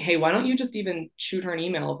in saying, hey, why don't you just even shoot her an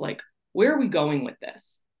email of like, where are we going with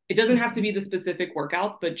this? It doesn't have to be the specific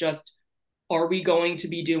workouts, but just, are we going to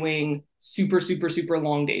be doing super, super, super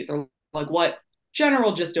long days, or like what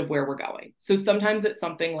general gist of where we're going? So sometimes it's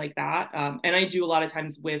something like that. And I do a lot of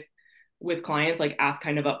times with clients, like ask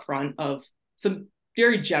kind of upfront of some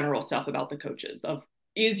very general stuff about the coaches of,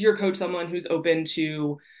 is your coach someone who's open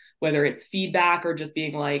to whether it's feedback or just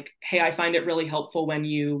being like, hey, I find it really helpful when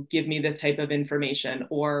you give me this type of information.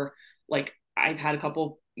 Or like I've had a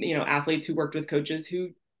couple, you know, athletes who worked with coaches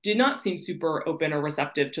who did not seem super open or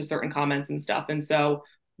receptive to certain comments and stuff. And so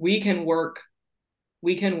we can work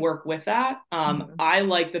with that. I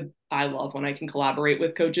love when I can collaborate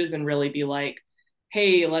with coaches and really be like,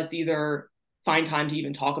 hey, let's either find time to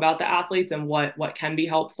even talk about the athletes and what can be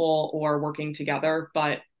helpful, or working together.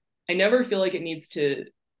 But I never feel like it needs to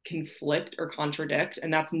conflict or contradict.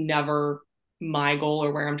 And that's never my goal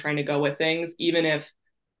or where I'm trying to go with things. Even if,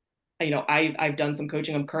 you know, I've done some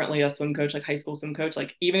coaching. I'm currently a swim coach, like high school swim coach.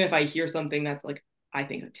 Like even if I hear something that's like, I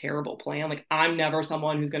think a terrible plan, like I'm never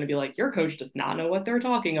someone who's going to be like, your coach does not know what they're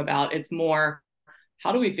talking about. It's more,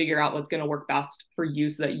 how do we figure out what's going to work best for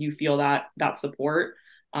you so that you feel that support?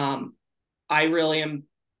 I really am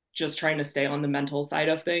just trying to stay on the mental side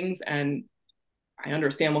of things. And I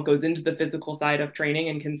understand what goes into the physical side of training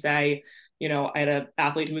and can say, you know, I had an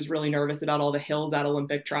athlete who was really nervous about all the hills at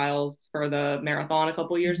Olympic trials for the marathon a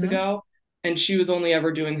couple of years ago. And she was only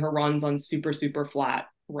ever doing her runs on super, super flat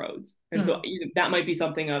roads. And so that might be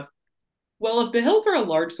something of, well, if the hills are a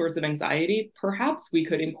large source of anxiety, perhaps we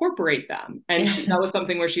could incorporate them. And that was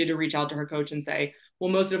something where she had to reach out to her coach and say, well,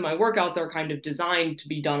 most of my workouts are kind of designed to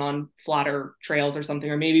be done on flatter trails or something,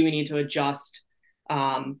 or maybe we need to adjust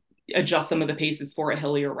some of the paces for a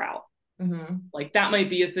hillier route. Like that might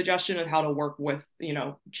be a suggestion of how to work with, you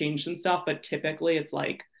know, change some stuff. But typically it's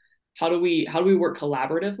like, how do we work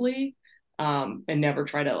collaboratively and never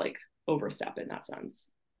try to like overstep in that sense.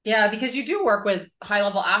 Yeah, because you do work with high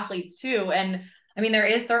level athletes too. And I mean, there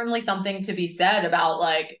is certainly something to be said about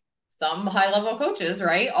like some high level coaches,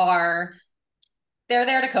 right? They're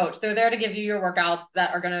there to coach. They're there to give you your workouts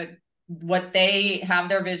that are going to, what they have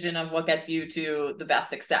their vision of what gets you to the best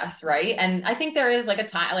success. Right. And I think there is like a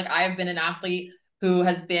time, like I have been an athlete who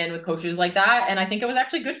has been with coaches like that. And I think it was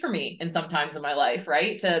actually good for me in some times in my life,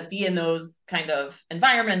 right, to be in those kind of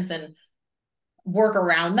environments and work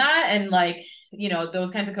around that. And like, you know,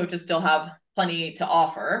 those kinds of coaches still have plenty to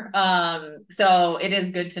offer. So it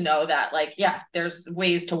is good to know that like, yeah, there's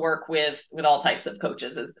ways to work with all types of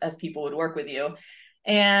coaches as people would work with you.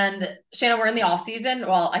 And Shannon, we're in the off season.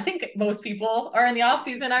 Well, I think most people are in the off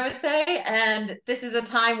season, I would say. And this is a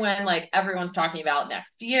time when like everyone's talking about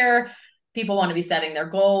next year. people want to be setting their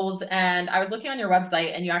goals. And I was looking on your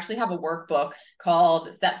website, and you actually have a workbook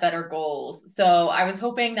called Set Better Goals. So I was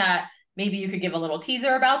hoping that maybe you could give a little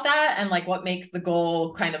teaser about that and like what makes the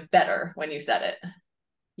goal kind of better when you set it.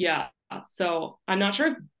 Yeah. So I'm not sure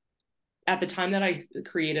if at the time that I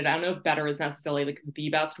created, I don't know if better is necessarily like the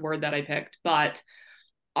best word that I picked, but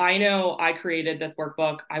I know I created this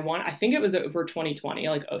workbook. I think it was over 2020,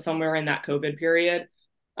 like somewhere in that COVID period.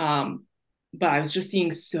 But I was just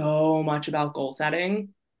seeing so much about goal setting,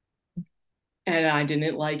 and I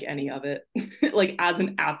didn't like any of it. Like as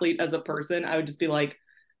an athlete, as a person, I would just be like,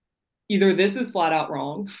 either this is flat out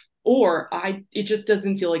wrong, or it just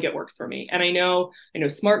doesn't feel like it works for me. And I know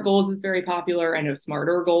SMART goals is very popular. I know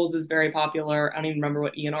smarter goals is very popular. I don't even remember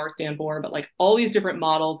what ENR stand for, but like all these different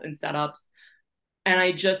models and setups. And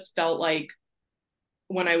I just felt like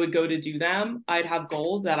when I would go to do them, I'd have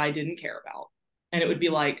goals that I didn't care about. And it would be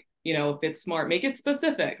like, if it's SMART, make it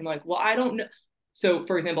specific. I'm like, well, I don't know. So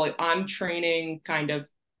for example, like I'm training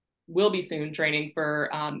will be soon training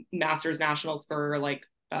for Masters Nationals for like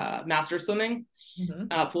master swimming,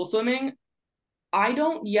 pool swimming. I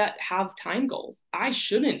don't yet have time goals. I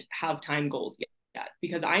shouldn't have time goals yet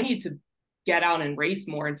because I need to get out and race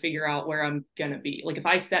more and figure out where I'm going to be. Like if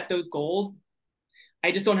I set those goals,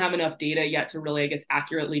 I just don't have enough data yet to really, I guess,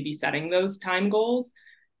 accurately be setting those time goals.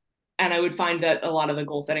 And I would find that a lot of the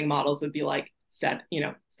goal setting models would be like, set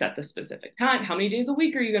the specific time. How many days a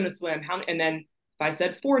week are you going to swim? And then if I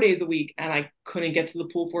said 4 days a week and I couldn't get to the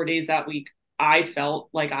pool 4 days that week, I felt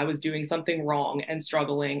like I was doing something wrong and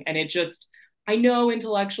struggling. And I know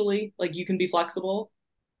intellectually, like you can be flexible,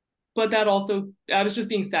 but that also, I was just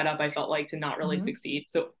being set up, I felt like, to not really succeed.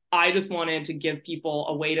 So I just wanted to give people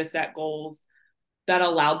a way to set goals that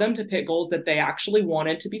allowed them to pick goals that they actually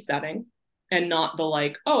wanted to be setting, and not the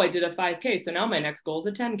like, oh, I did a 5K, so now my next goal is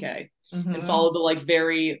a 10K, and follow the like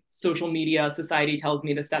very social media society tells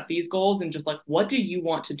me to set these goals, and just like, what do you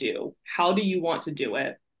want to do? How do you want to do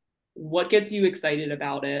it? What gets you excited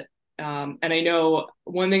about it? And I know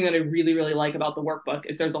one thing that I really, really like about the workbook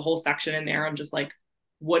is there's a whole section in there. I'm just like,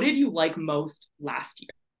 what did you like most last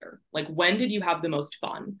year? Like, when did you have the most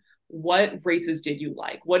fun? What races did you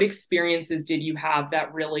like? What experiences did you have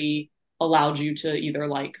that really allowed you to either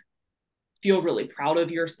like feel really proud of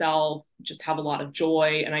yourself, just have a lot of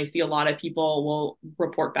joy? And I see a lot of people will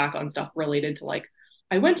report back on stuff related to like,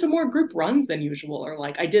 I went to more group runs than usual, or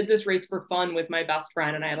like I did this race for fun with my best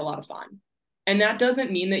friend and I had a lot of fun. And that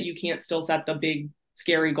doesn't mean that you can't still set the big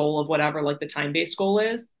scary goal of whatever like the time-based goal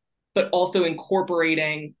is, but also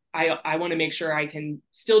incorporating, I want to make sure I can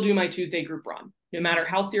still do my Tuesday group run. No matter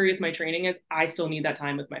how serious my training is, I still need that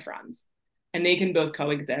time with my friends, and they can both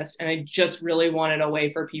coexist. And I just really wanted a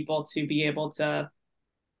way for people to be able to,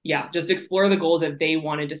 just explore the goals that they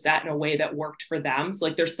wanted to set in a way that worked for them. So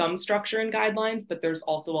like there's some structure and guidelines, but there's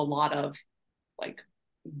also a lot of like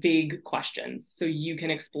vague questions. So you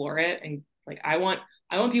can explore it. And like, I want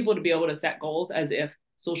people to be able to set goals as if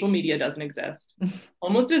social media doesn't exist,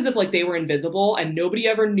 almost as if like they were invisible and nobody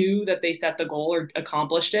ever knew that they set the goal or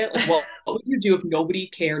accomplished it. Like, what would you do if nobody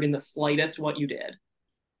cared in the slightest what you did?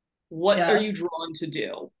 What are you drawn to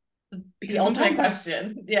do? Because the ultimate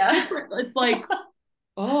question. Yeah. It's like,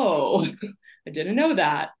 oh, I didn't know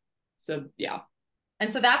that. So yeah.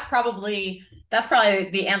 And so that's probably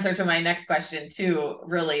the answer to my next question too,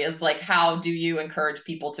 really, is like, how do you encourage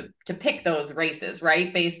people to pick those races,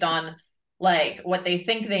 right? Based on like what they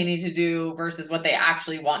think they need to do versus what they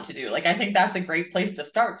actually want to do. Like, I think that's a great place to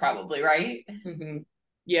start probably, right?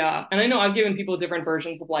 Yeah. And I know I've given people different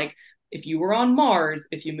versions of like, if you were on Mars,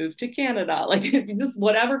 if you moved to Canada, like just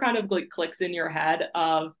whatever kind of like clicks in your head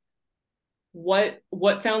of what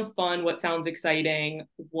sounds fun, what sounds exciting,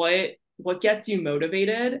 what gets you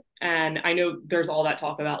motivated. And I know there's all that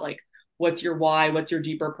talk about like, what's your why, what's your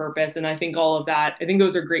deeper purpose? And I think all of that, I think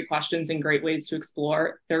those are great questions and great ways to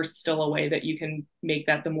explore. There's still a way that you can make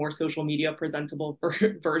that the more social media presentable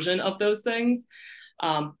version of those things.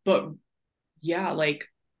 But yeah, like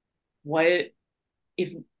what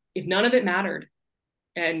if none of it mattered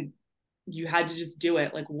and you had to just do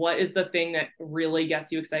it? Like, what is the thing that really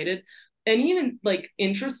gets you excited? And even like,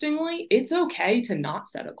 interestingly, it's okay to not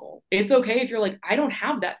set a goal. It's okay if you're like, I don't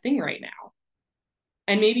have that thing right now.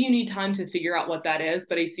 And maybe you need time to figure out what that is.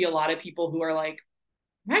 But I see a lot of people who are like,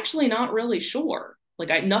 I'm actually not really sure.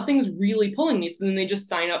 Like nothing's really pulling me. So then they just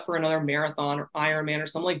sign up for another marathon or Ironman or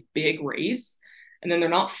some like big race. And then they're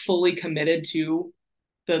not fully committed to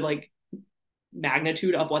the like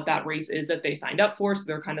magnitude of what that race is that they signed up for. So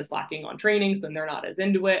they're kind of slacking on training. So then they're not as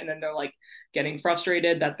into it. And then they're like getting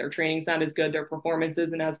frustrated that their training's not as good. Their performance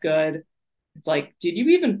isn't as good. It's like, did you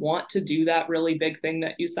even want to do that really big thing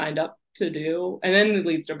that you signed up to do. And then it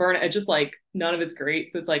leads to burnout. It's just like none of it's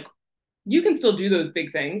great. So it's like you can still do those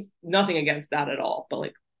big things. Nothing against that at all. But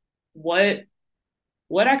like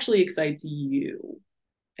what actually excites you?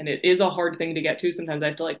 And it is a hard thing to get to. Sometimes I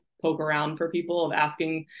have to like poke around for people of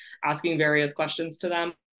asking various questions to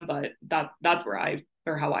them. But that's where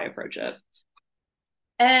how I approach it.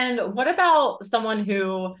 And what about someone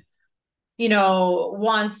who, you know,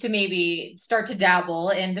 wants to maybe start to dabble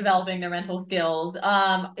in developing their mental skills?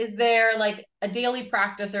 Is there like a daily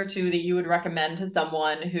practice or two that you would recommend to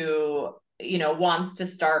someone who, you know, wants to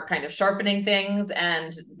start kind of sharpening things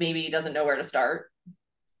and maybe doesn't know where to start?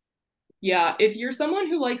 Yeah, if you're someone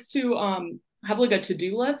who likes to have like a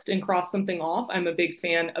to-do list and cross something off, I'm a big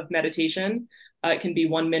fan of meditation. It can be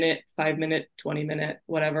 1 minute, 5 minute, 20 minute,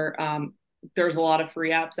 whatever. There's a lot of free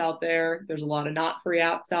apps out there. There's a lot of not free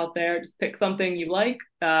apps out there. Just pick something you like.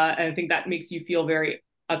 And I think that makes you feel very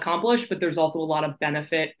accomplished, but there's also a lot of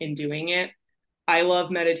benefit in doing it. I love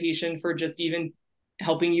meditation for just even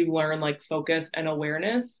helping you learn like focus and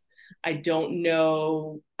awareness. I don't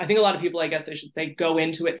know. I think a lot of people, I guess I should say, go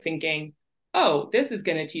into it thinking, oh, this is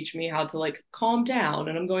going to teach me how to like calm down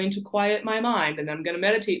and I'm going to quiet my mind and I'm going to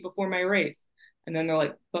meditate before my race. And then they're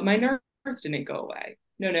like, but my nerves didn't go away.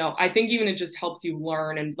 No. I think even it just helps you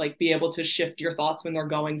learn and like be able to shift your thoughts when they're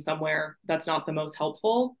going somewhere that's not the most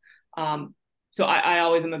helpful. So I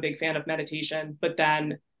always am a big fan of meditation, but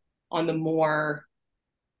then on the more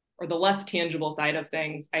or the less tangible side of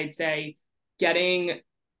things, I'd say getting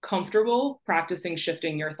comfortable practicing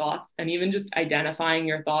shifting your thoughts and even just identifying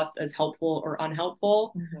your thoughts as helpful or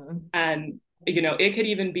unhelpful. Mm-hmm. And, you know, it could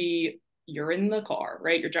even be you're in the car,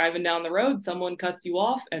 right? You're driving down the road, someone cuts you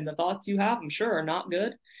off, and the thoughts you have, I'm sure, are not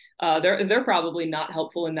good. They're probably not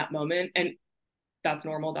helpful in that moment. And that's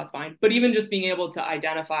normal, that's fine. But even just being able to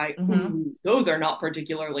identify, those are not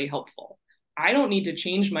particularly helpful. I don't need to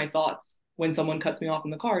change my thoughts when someone cuts me off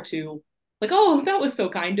in the car to like, oh, that was so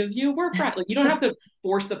kind of you. We're friends. Like, you don't have to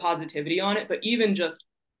force the positivity on it, but even just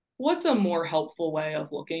what's a more helpful way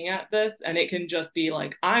of looking at this? And it can just be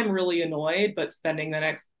like, I'm really annoyed, but spending the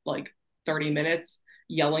next like 30 minutes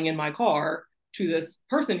yelling in my car to this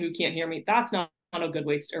person who can't hear me, that's not a good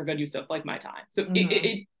waste or good use of like my time. So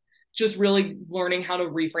it just really learning how to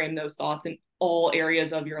reframe those thoughts in all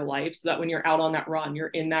areas of your life so that when you're out on that run, you're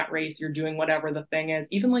in that race, you're doing whatever the thing is,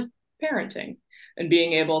 even like parenting, and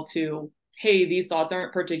being able to, hey, these thoughts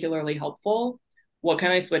aren't particularly helpful. What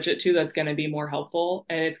can I switch it to that's going to be more helpful?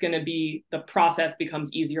 And it's going to be, the process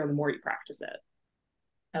becomes easier the more you practice it.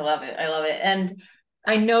 I love it. And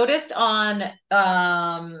I noticed on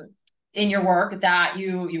in your work that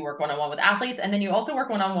you work one-on-one with athletes, and then you also work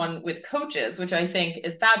one-on-one with coaches, which I think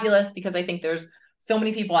is fabulous because I think there's so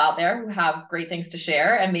many people out there who have great things to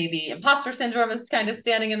share, and maybe imposter syndrome is kind of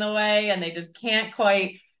standing in the way and they just can't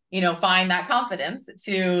quite, you know, find that confidence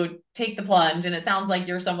to take the plunge. And it sounds like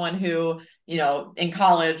you're someone who, you know, in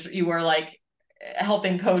college, you were like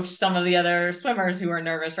helping coach some of the other swimmers who are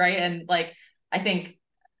nervous, right? And like, I think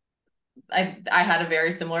I had a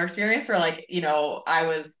very similar experience where like, you know, I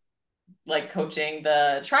was like coaching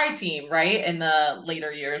the tri team, right, in the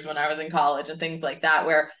later years when I was in college and things like that,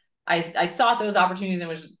 where I sought those opportunities, and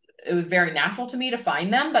it was very natural to me to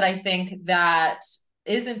find them. But I think that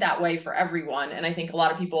isn't that way for everyone. And I think a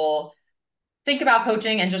lot of people think about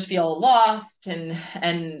coaching and just feel lost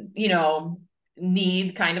and you know,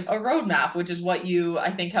 need kind of a roadmap, which is what you,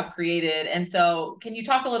 I think, have created. And so can you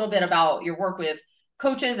talk a little bit about your work with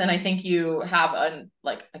coaches? And I think you have a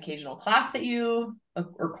like occasional class that you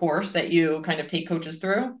or course that you kind of take coaches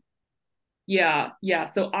through. Yeah.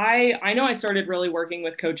 So I know I started really working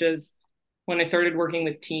with coaches when I started working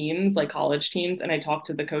with teams, like college teams, and I talked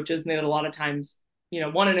to the coaches, and they would a lot of times, you know,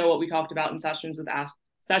 want to know what we talked about in sessions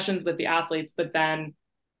with the athletes, but then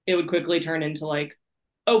it would quickly turn into like,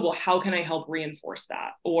 oh, well, how can I help reinforce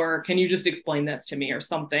that? Or can you just explain this to me or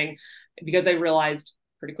something? Because I realized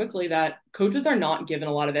pretty quickly that coaches are not given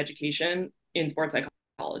a lot of education in sports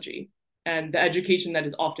psychology. And the education that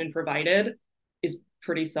is often provided is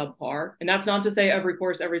pretty subpar. And that's not to say every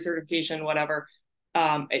course, every certification, whatever.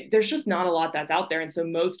 There's just not a lot that's out there. And so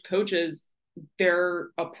most coaches, their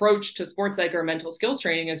approach to sports psych or mental skills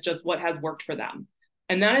training is just what has worked for them.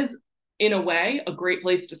 And that is, in a way, a great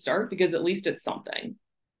place to start because at least it's something.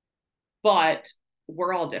 But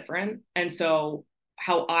we're all different. And so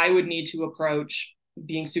how I would need to approach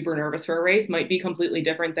being super nervous for a race might be completely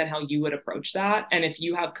different than how you would approach that. And if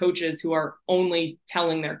you have coaches who are only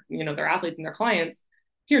telling their, you know, their athletes and their clients,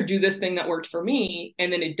 here, do this thing that worked for me,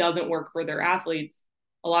 and then it doesn't work for their athletes,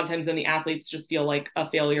 a lot of times then the athletes just feel like a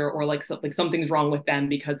failure or like something's wrong with them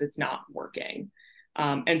because it's not working.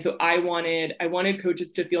 And so I wanted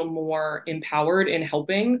coaches to feel more empowered in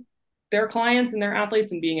helping their clients and their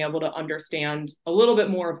athletes and being able to understand a little bit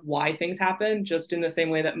more of why things happen, just in the same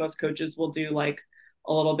way that most coaches will do like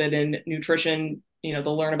a little bit in nutrition.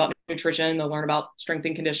 They'll learn about nutrition, they'll learn about strength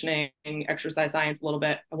and conditioning, exercise science a little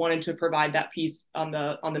bit. I wanted to provide that piece on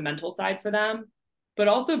the mental side for them, but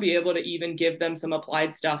also be able to even give them some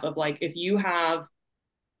applied stuff of like, if you have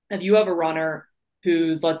a runner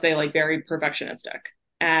who's, let's say, like very perfectionistic,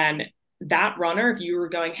 and that runner, if you were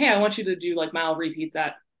going, hey, I want you to do like mile repeats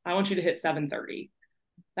I want you to hit 7:30.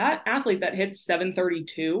 That athlete that hits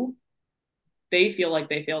 7:32, they feel like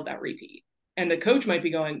they failed that repeat. And the coach might be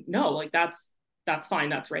going, no, like that's fine.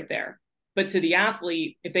 That's right there. But to the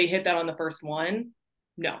athlete, if they hit that on the first one,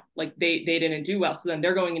 no, like they didn't do well. So then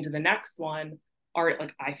they're going into the next one. All right,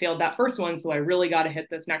 like I failed that first one, so I really got to hit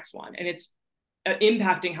this next one. And it's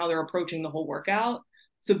impacting how they're approaching the whole workout.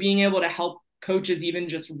 So being able to help coaches even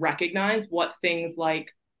just recognize what things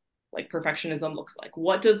like perfectionism looks like.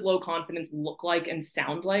 What does low confidence look like and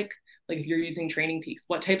sound like? Like if you're using Training Peaks,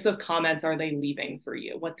 what types of comments are they leaving for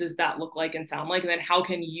you? What does that look like and sound like? And then how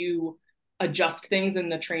can you adjust things in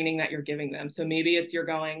the training that you're giving them? So maybe it's you're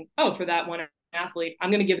going, oh, for that one athlete, I'm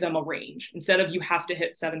going to give them a range. Instead of you have to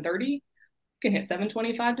hit 7:30, you can hit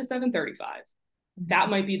 7:25 to 7:35. That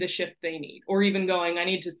might be the shift they need. Or even going, I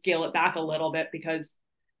need to scale it back a little bit because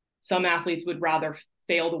some athletes would rather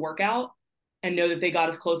fail the workout and know that they got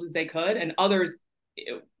as close as they could. And others,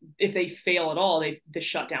 if they fail at all, they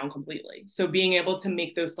shut down completely. So being able to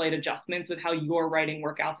make those slight adjustments with how you're writing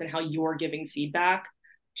workouts and how you're giving feedback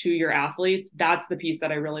to your athletes, that's the piece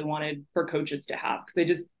that I really wanted for coaches to have, because they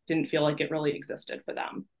just didn't feel like it really existed for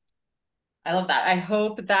them. I love that. I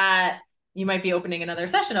hope that you might be opening another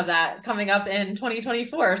session of that coming up in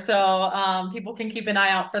 2024. So people can keep an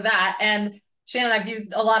eye out for that. And Shannon, I've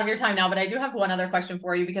used a lot of your time now, but I do have one other question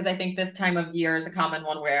for you, because I think this time of year is a common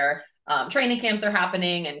one where training camps are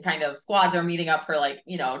happening and kind of squads are meeting up for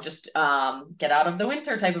just get out of the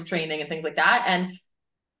winter type of training and things like that. And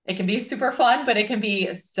it can be super fun, but it can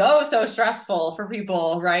be so stressful for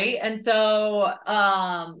people, right? And so,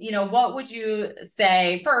 what would you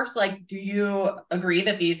say first? Like, do you agree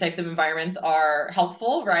that these types of environments are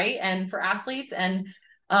helpful, right? And for athletes, and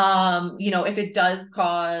if it does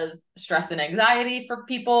cause stress and anxiety for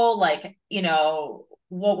people,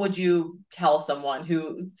 what would you tell someone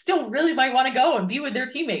who still really might want to go and be with their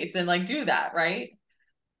teammates and like do that, right?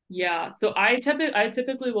 Yeah. So I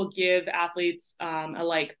typically will give athletes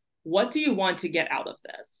what do you want to get out of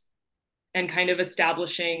this? And kind of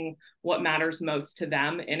establishing what matters most to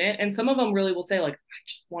them in it. And some of them really will say, like, I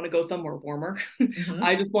just want to go somewhere warmer. Mm-hmm.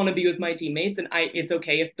 I just want to be with my teammates. And it's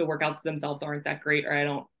okay if the workouts themselves aren't that great, or I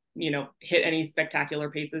don't, hit any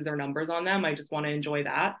spectacular paces or numbers on them. I just want to enjoy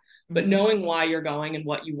that. Mm-hmm. But knowing why you're going and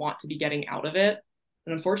what you want to be getting out of it.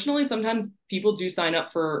 And unfortunately, sometimes people do sign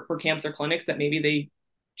up for camps or clinics that maybe they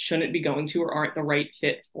shouldn't be going to or aren't the right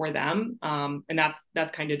fit for them. And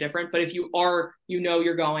that's kind of different. But if you are,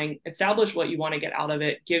 you're going, establish what you want to get out of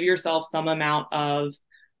it. Give yourself some amount of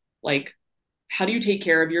like, how do you take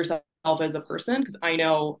care of yourself as a person? Because I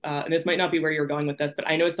know, and this might not be where you're going with this, but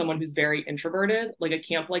I know someone who's very introverted, like a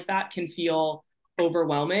camp like that can feel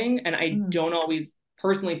overwhelming. And I don't always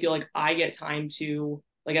personally feel like I get time to,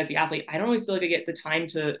 like as the athlete, I don't always feel like I get the time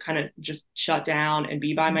to kind of just shut down and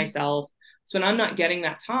be by myself. So when I'm not getting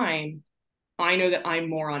that time, I know that I'm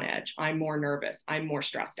more on edge. I'm more nervous. I'm more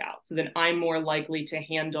stressed out. So then I'm more likely to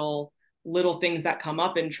handle little things that come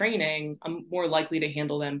up in training. I'm more likely to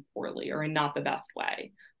handle them poorly or in not the best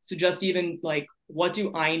way. So just even like, what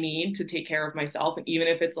do I need to take care of myself? And even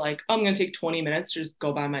if it's like, oh, I'm going to take 20 minutes to just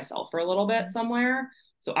go by myself for a little bit somewhere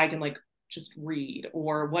so I can like just read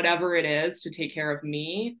or whatever it is to take care of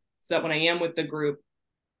me, so that when I am with the group,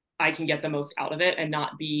 I can get the most out of it and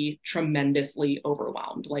not be tremendously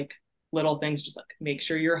overwhelmed. Like little things, just like make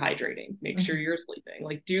sure you're hydrating, make sure you're sleeping,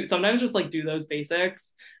 like sometimes just like do those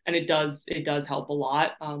basics. And it does help a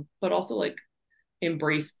lot. But also like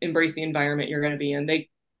embrace the environment you're going to be in.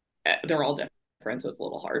 They're all different. So it's a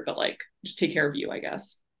little hard, but like just take care of you, I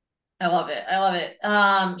guess. I love it.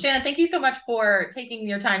 Shannon, thank you so much for taking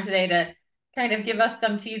your time today to kind of give us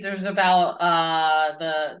some teasers about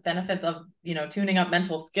the benefits of, tuning up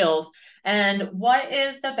mental skills. And what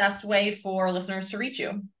is the best way for listeners to reach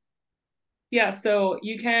you? Yeah, so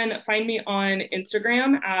you can find me on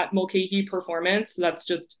Instagram at Mulcahy Performance. So that's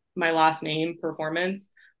just my last name, Performance.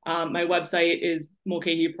 My website is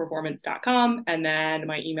mulcahyperformance.com. And then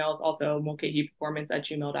my email is also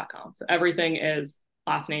mulcahyperformance@gmail.com. So everything is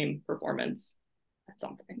last name, performance, at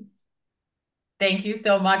something. Thank you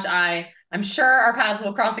so much. I'm sure our paths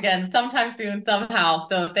will cross again sometime soon, somehow.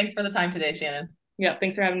 So thanks for the time today, Shannon. Yeah,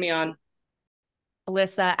 thanks for having me on.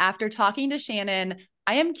 Alyssa, after talking to Shannon,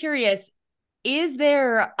 I am curious, is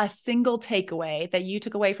there a single takeaway that you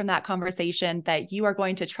took away from that conversation that you are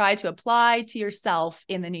going to try to apply to yourself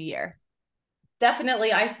in the new year?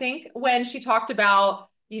 Definitely. I think when she talked about,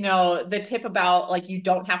 the tip about like, you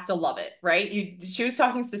don't have to love it, right? She was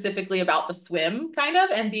talking specifically about the swim kind of,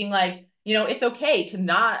 and being like, it's okay to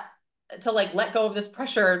like let go of this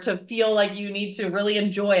pressure to feel like you need to really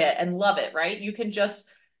enjoy it and love it, right? You can just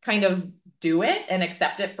kind of do it and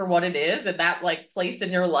accept it for what it is, and that like place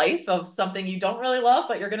in your life of something you don't really love,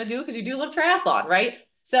 but you're going to do because you do love triathlon, right?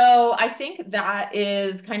 So I think that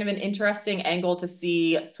is kind of an interesting angle to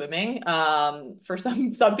see swimming for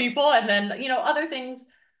some people, and then other things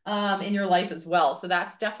in your life as well. So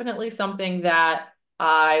that's definitely something that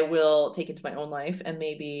I will take into my own life and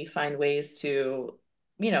maybe find ways to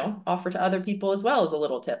offer to other people as well as a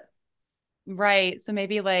little tip. Right. So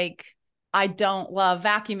maybe like, I don't love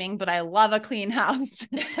vacuuming, but I love a clean house.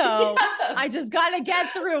 So yeah. I just got to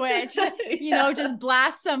get through it, just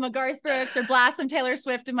blast some Garth Brooks or blast some Taylor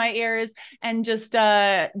Swift in my ears and just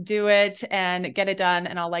do it and get it done.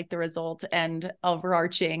 And I'll like the result and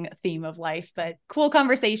overarching theme of life. But cool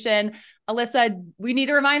conversation. Alyssa, we need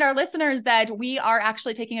to remind our listeners that we are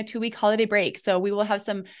actually taking a 2-week holiday break. So we will have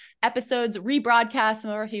some episodes, rebroadcast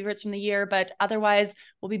some of our favorites from the year, but otherwise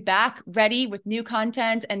we'll be back ready with new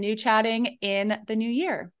content and new chatting in the new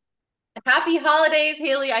year. Happy holidays,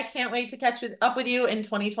 Haley. I can't wait to catch up with you in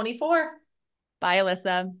 2024. Bye,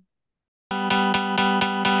 Alyssa.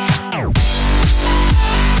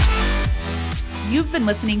 You've been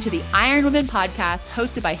listening to the IronWomen podcast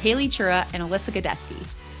hosted by Haley Chura and Alyssa Godesky.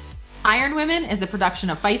 IronWomen is a production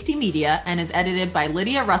of Feisty Media and is edited by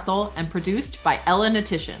Lydia Russell and produced by Ella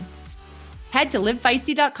Natishan. Head to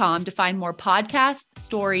livefeisty.com to find more podcasts,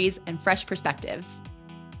 stories, and fresh perspectives.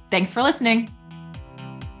 Thanks for listening.